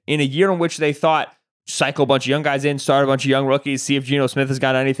transition in a year in which they thought, cycle a bunch of young guys in, start a bunch of young rookies, see if Geno Smith has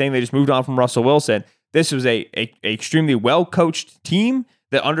got anything. They just moved on from Russell Wilson. This was a extremely well-coached team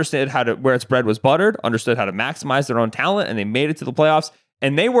that understood where its bread was buttered, understood how to maximize their own talent, and they made it to the playoffs.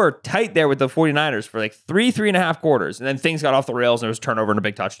 And they were tight there with the 49ers for 3.5 quarters. And then things got off the rails and there was turnover and a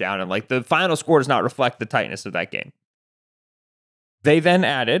big touchdown. And the final score does not reflect the tightness of that game. They then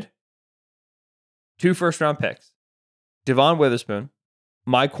added 2 first-round picks. Devon Witherspoon,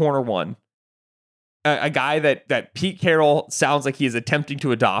 my corner 1, a guy that Pete Carroll sounds like he is attempting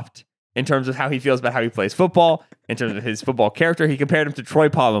to adopt in terms of how he feels about how he plays football, in terms of his football character. He compared him to Troy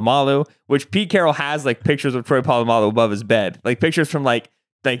Polamalu, which Pete Carroll has pictures of Troy Polamalu above his bed, pictures from when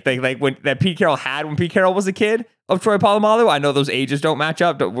that Pete Carroll had when Pete Carroll was a kid of Troy Polamalu. I know those ages don't match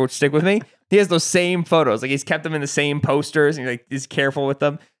up. Don't stick with me. He has those same photos. He's kept them in the same posters and he's careful with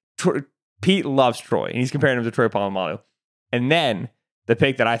them. Pete loves Troy, and he's comparing him to Troy Polamalu. And then the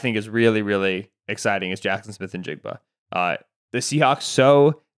pick that I think is really, really exciting is Jackson Smith-Njigba. The Seahawks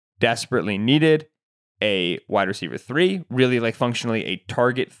so desperately needed a wide receiver 3, really functionally a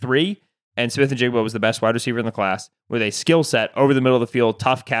target 3. And Smith-Njigba was the best wide receiver in the class with a skill set over the middle of the field,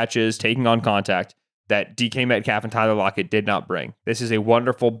 tough catches, taking on contact that DK Metcalf and Tyler Lockett did not bring. This is a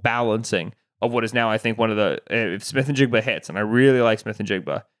wonderful balancing of what is now, I think, one of the, if Smith-Njigba hits, and I really like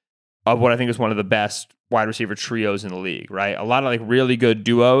Smith-Njigba, of what I think is one of the best wide receiver trios in the league, right? A lot of really good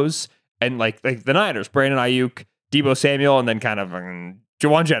duos, and like the Niners, Brandon Ayuk, Deebo Samuel, and then kind of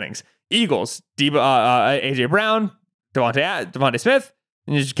Jawan Jennings. Eagles, AJ Brown, Devontae Smith,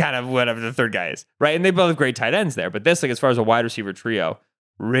 and just kind of whatever the third guy is, right? And they both have great tight ends there, but this, as far as a wide receiver trio,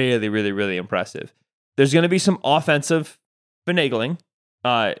 really, really, really impressive. There's going to be some offensive finagling.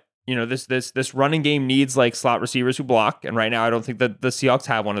 This running game needs slot receivers who block, and right now I don't think that the Seahawks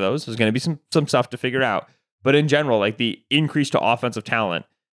have one of those. There's going to be some stuff to figure out, but in general, the increase to offensive talent,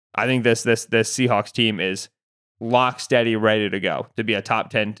 I think this Seahawks team is lock steady, ready to go to be a top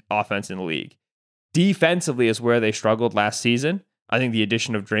 10 offense in the league. Defensively is where they struggled last season. I think the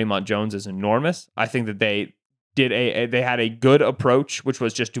addition of Draymond Jones is enormous. I think that they had a good approach, which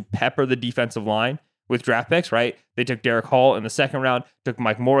was just to pepper the defensive line with draft picks, right? They took Derek Hall in the 2nd round, took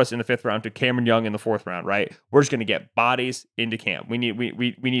Mike Morris in the 5th round, took Cameron Young in the 4th round, right? We're just going to get bodies into camp. We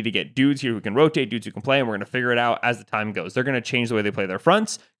need to get dudes here who can rotate, dudes who can play, and we're going to figure it out as the time goes. They're going to change the way they play their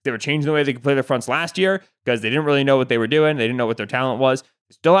fronts. They were changing the way they could play their fronts last year because they didn't really know what they were doing. They didn't know what their talent was.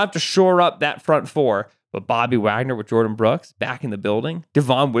 They still have to shore up that front 4. But Bobby Wagner with Jordan Brooks back in the building,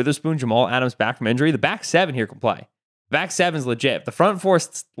 Devon Witherspoon, Jamal Adams back from injury. The back 7 here can play. Back 7's legit. If the front 4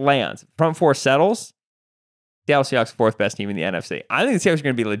 lands, front 4 settles, Seattle Seahawks 4th best team in the NFC. I think the Seahawks are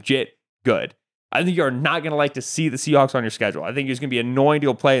going to be legit good. I think you're not going to like to see the Seahawks on your schedule. I think it's going to be annoying to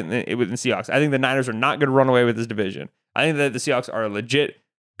go play with the Seahawks. I think the Niners are not going to run away with this division. I think that the Seahawks are a legit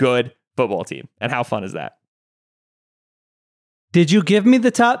good football team. And how fun is that? Did you give me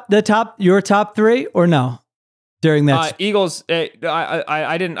your top 3 or no? During that Eagles,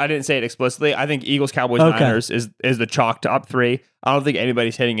 I didn't say it explicitly. I think Eagles, Cowboys, Niners is the chalk top 3. I don't think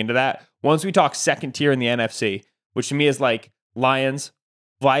anybody's hitting into that. Once we talk second tier in the NFC, which to me is like Lions,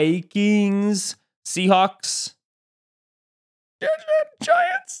 Vikings, Seahawks,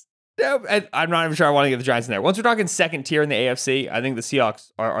 Giants. I'm not even sure I want to get the Giants in there. Once we're talking second tier in the AFC, I think the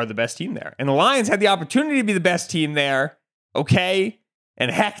Seahawks are the best team there. And the Lions had the opportunity to be the best team there, okay? And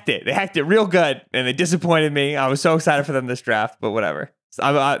hecked it. They hecked it real good, and they disappointed me. I was so excited for them this draft, but whatever.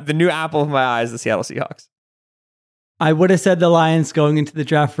 So the new apple of my eye is the Seattle Seahawks. I would have said the Lions going into the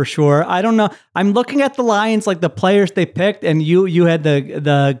draft for sure. I don't know. I'm looking at the Lions, like the players they picked, and you had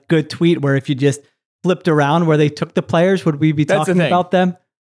the good tweet where if you just flipped around where they took the players, would we be talking about them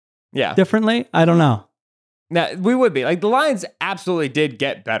differently? I don't know. Now, we would be. Like, the Lions absolutely did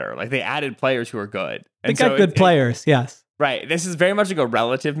get better. Like, they added players who are good. They got good players, yes. Right. This is very much like a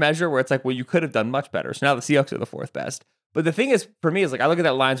relative measure where it's like, well, you could have done much better. So now the Seahawks are the 4th best. But the thing is, for me, is like I look at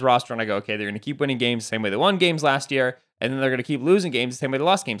that Lions roster and I go, okay, they're going to keep winning games the same way they won games last year. And then they're going to keep losing games the same way they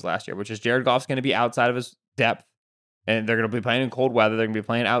lost games last year, which is Jared Goff's going to be outside of his depth. And they're going to be playing in cold weather. They're going to be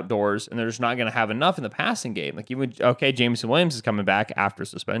playing outdoors. And they're just not going to have enough in the passing game. Like, Jameson Williams is coming back after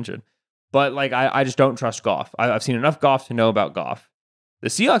suspension. But like, I just don't trust Goff. I've seen enough Goff to know about Goff. The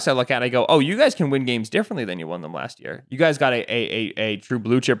Seahawks I look at, I go, oh, you guys can win games differently than you won them last year. You guys got a true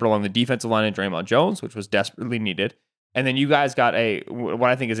blue chipper along the defensive line in Draymond Jones, which was desperately needed. And then you guys got what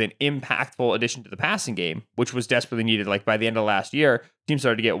I think is an impactful addition to the passing game, which was desperately needed. Like by the end of last year, teams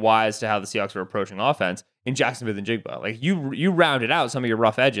started to get wise to how the Seahawks were approaching offense in Jackson Smith and Jigba. Like you rounded out some of your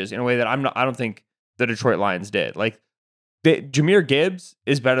rough edges in a way that I don't think the Detroit Lions did. Like Jahmyr Gibbs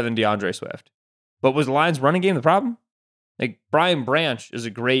is better than DeAndre Swift. But was the Lions running game the problem? Like Brian Branch is a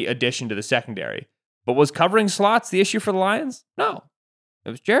great addition to the secondary. But was covering slots the issue for the Lions? No.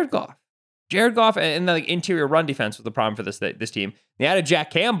 It was Jared Goff. Jared Goff and the interior run defense was the problem for this team. They added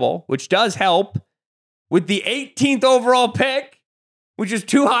Jack Campbell, which does help, with the 18th overall pick, which is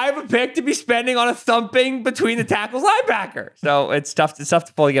too high of a pick to be spending on a thumping between the tackles linebacker. So it's tough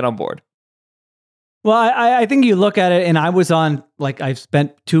to fully get on board. Well, I think you look at it, and I was on, like, I've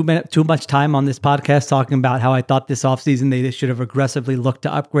spent too much time on this podcast talking about how I thought this offseason they should have aggressively looked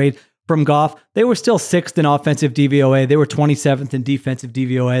to upgrade from Goff. They were still 6th in offensive DVOA. They were 27th in defensive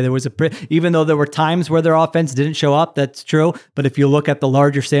DVOA. There was even though there were times where their offense didn't show up, that's true. But if you look at the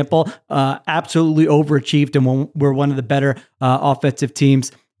larger sample, absolutely overachieved and were one of the better offensive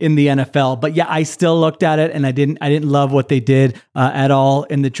teams in the NFL. But yeah, I still looked at it and I didn't love what they did at all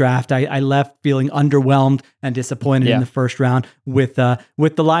in the draft. I left feeling underwhelmed and disappointed in the first round with the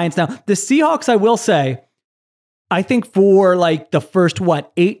Lions. Now, the Seahawks, I will say, I think for like the first,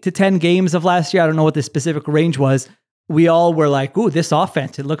 8 to 10 games of last year, I don't know what the specific range was, we all were like, ooh, this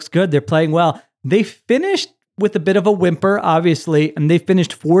offense, it looks good. They're playing well. They finished with a bit of a whimper, obviously, and they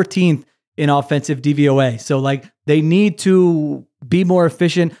finished 14th in offensive DVOA. So like they need to be more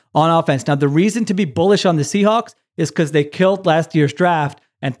efficient on offense. Now, the reason to be bullish on the Seahawks is because they killed last year's draft,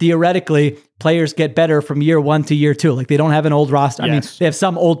 and theoretically, players get better from year 1 to year 2. Like they don't have an old roster. Yes. I mean, they have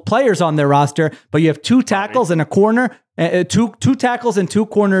some old players on their roster, but you have 2 tackles and a corner, two tackles and 2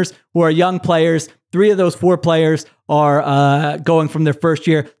 corners who are young players. 3 of those 4 players are going from their first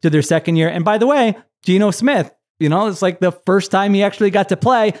year to their second year. And by the way, Geno Smith, it's like the first time he actually got to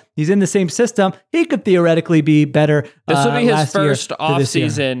play. He's in the same system. He could theoretically be better. This will be his first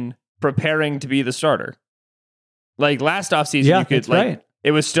offseason preparing to be the starter. Like last offseason, you could like it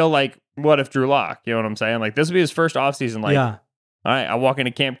was still like, what if Drew Lock? You know what I'm saying? Like this will be his first offseason. Like, all right, I walk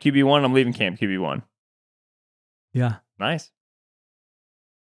into camp QB1. I'm leaving camp QB1. Yeah, nice.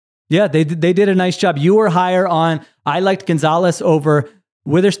 Yeah, they did a nice job. You were higher on. I liked Gonzalez over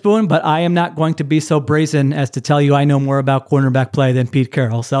Witherspoon, but I am not going to be so brazen as to tell you I know more about cornerback play than Pete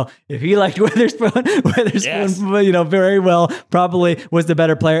Carroll. So if he liked Witherspoon, Yes. Very well, probably was the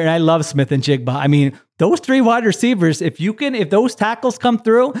better player. And I love Smith and Jigba. I mean, those 3 wide receivers, if those tackles come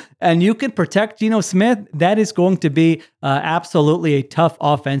through and you can protect Geno Smith, that is going to be absolutely a tough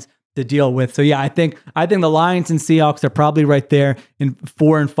offense to deal with. So yeah, I think the Lions and Seahawks are probably right there in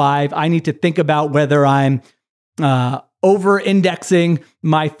 4 and 5. I need to think about whether I'm over-indexing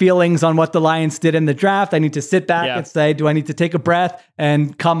my feelings on what the Lions did in the draft. I need to sit back and say, do I need to take a breath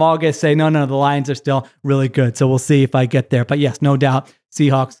and come August say, no, the Lions are still really good. So we'll see if I get there. But yes, no doubt,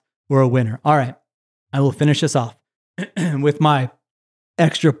 Seahawks were a winner. All right, I will finish this off with my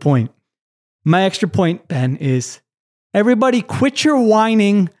extra point. My extra point, Ben, is everybody quit your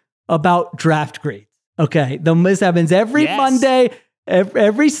whining about draft grades. Okay, this happens every Monday.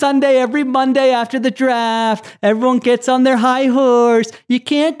 Every Sunday, every Monday after the draft, everyone gets on their high horse. You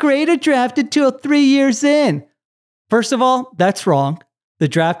can't grade a draft until 3 years in. First of all, that's wrong. The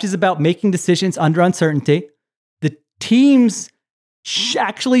draft is about making decisions under uncertainty. The teams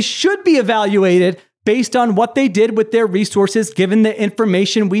actually should be evaluated based on what they did with their resources, given the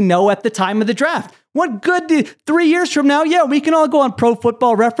information we know at the time of the draft. What good 3 years from now? Yeah, we can all go on Pro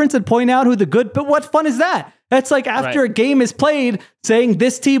Football Reference and point out who the good, but what fun is that? That's like after a game is played saying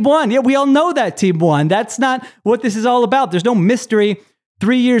this team won. Yeah, we all know that team won. That's not what this is all about. There's no mystery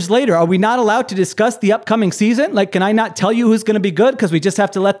 3 years later. Are we not allowed to discuss the upcoming season? Like, can I not tell you who's going to be good because we just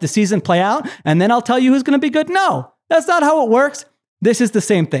have to let the season play out and then I'll tell you who's going to be good? No, that's not how it works. This is the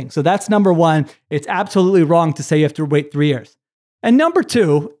same thing. So that's number one. It's absolutely wrong to say you have to wait 3 years. And number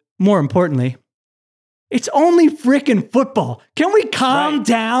two, more importantly, it's only freaking football. Can we calm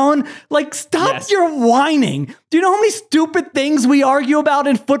down? Like, stop your whining. Do you know how many stupid things we argue about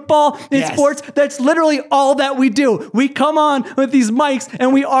in football, in sports? That's literally all that we do. We come on with these mics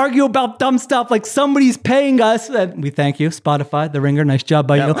and we argue about dumb stuff like somebody's paying us. And we thank you, Spotify, The Ringer. Nice job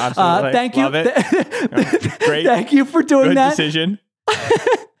by you. Absolutely. Thank you. Love it. Great. Thank you for doing Good that. decision.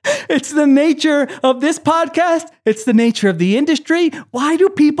 It's the nature of this podcast. It's the nature of the industry. Why do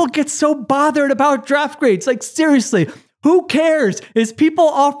people get so bothered about draft grades? Like, seriously, who cares? Is people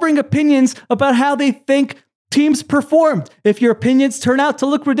offering opinions about how they think teams performed? If your opinions turn out to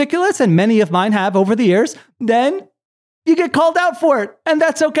look ridiculous, and many of mine have over the years, then you get called out for it. And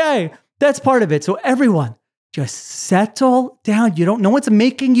that's okay. That's part of it. So everyone, just settle down. No one's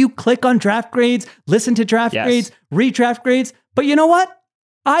making you click on draft grades, listen to draft grades, read draft grades. But you know what?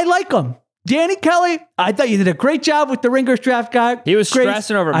 I like them. Danny Kelly, I thought you did a great job with the Ringer's draft guy. He was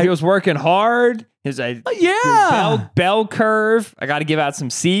stressing over him. He was working hard. His bell curve. I got to give out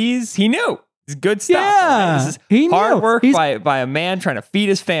some C's. He knew. It's good stuff. Yeah, this is hard work by a man trying to feed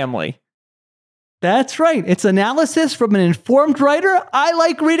his family. That's right. It's analysis from an informed writer. I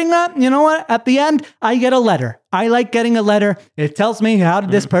like reading that. You know what? At the end, I get a letter. I like getting a letter. It tells me how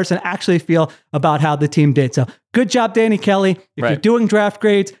did this person actually feel about how the team did. So good job, Danny Kelly. If you're doing draft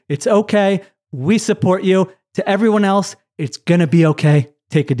grades, it's okay. We support you. To everyone else, it's going to be okay.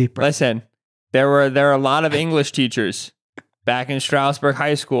 Take a deep breath. Listen, there are a lot of English teachers back in Stroudsburg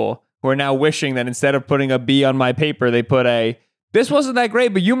High School who are now wishing that instead of putting a B on my paper, they put this wasn't that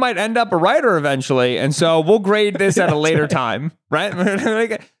great, but you might end up a writer eventually. And so we'll grade this at a later time.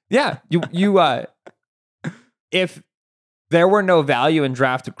 Right? Yeah. If there were no value in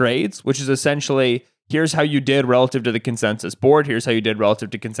draft grades, which is essentially, here's how you did relative to the consensus board. Here's how you did relative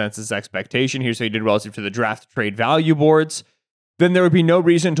to consensus expectation. Here's how you did relative to the draft trade value boards. Then there would be no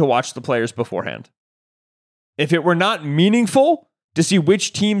reason to watch the players beforehand. If it were not meaningful to see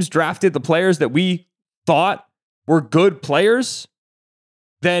which teams drafted the players that we thought were good players,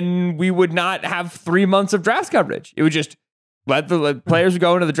 then we would not have 3 months of draft coverage. It would just let the players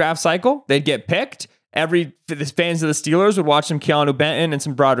go into the draft cycle. They'd get picked. The fans of the Steelers would watch some Keanu Benton and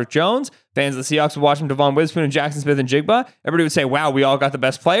some Broderick Jones. Fans of the Seahawks would watch some Devon Witherspoon and Jackson Smith and Jigba. Everybody would say, wow, we all got the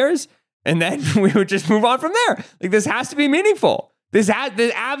best players. And then we would just move on from there. Like, this has to be meaningful. This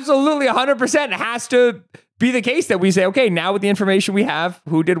absolutely 100% has to be the case that we say, okay, now with the information we have,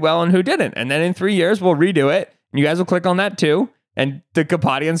 who did well and who didn't. And then in 3 years, we'll redo it. And you guys will click on that too. And the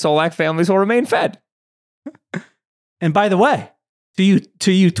Capote and Solak families will remain fed. And by the way, to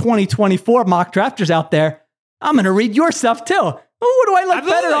you 2024 mock drafters out there, I'm going to read your stuff too. What do I like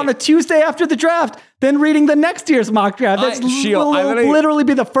better on a Tuesday after the draft than reading the next year's mock draft? That's literally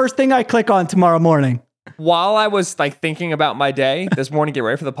be the first thing I click on tomorrow morning. While I was thinking about my day this morning, get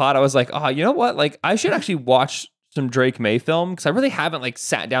ready for the pod, I was like, oh, you know what? I should actually watch some Drake May film because I really haven't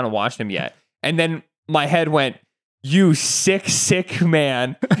sat down and watched him yet. And then my head went, You sick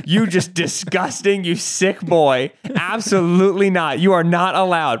man. You just disgusting, you sick boy. Absolutely not. You are not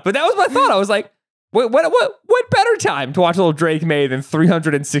allowed. But that was my thought. I was like, what better time to watch a little Drake May than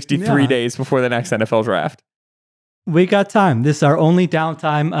 363 days before the next NFL draft? We got time. This is our only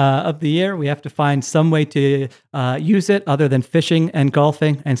downtime of the year. We have to find some way to use it other than fishing and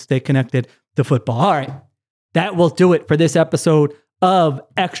golfing and stay connected to football. All right. That will do it for this episode of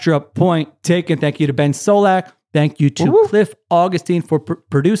Extra Point Taken. Thank you to Ben Solak. Thank you to Cliff Augustine for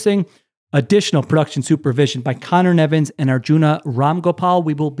producing. Additional production supervision by Connor Nevins and Arjuna Ramgopal.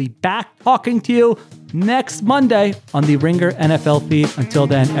 We will be back talking to you next Monday on the Ringer NFL feed. Until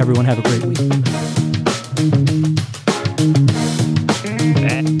then, everyone have a great week.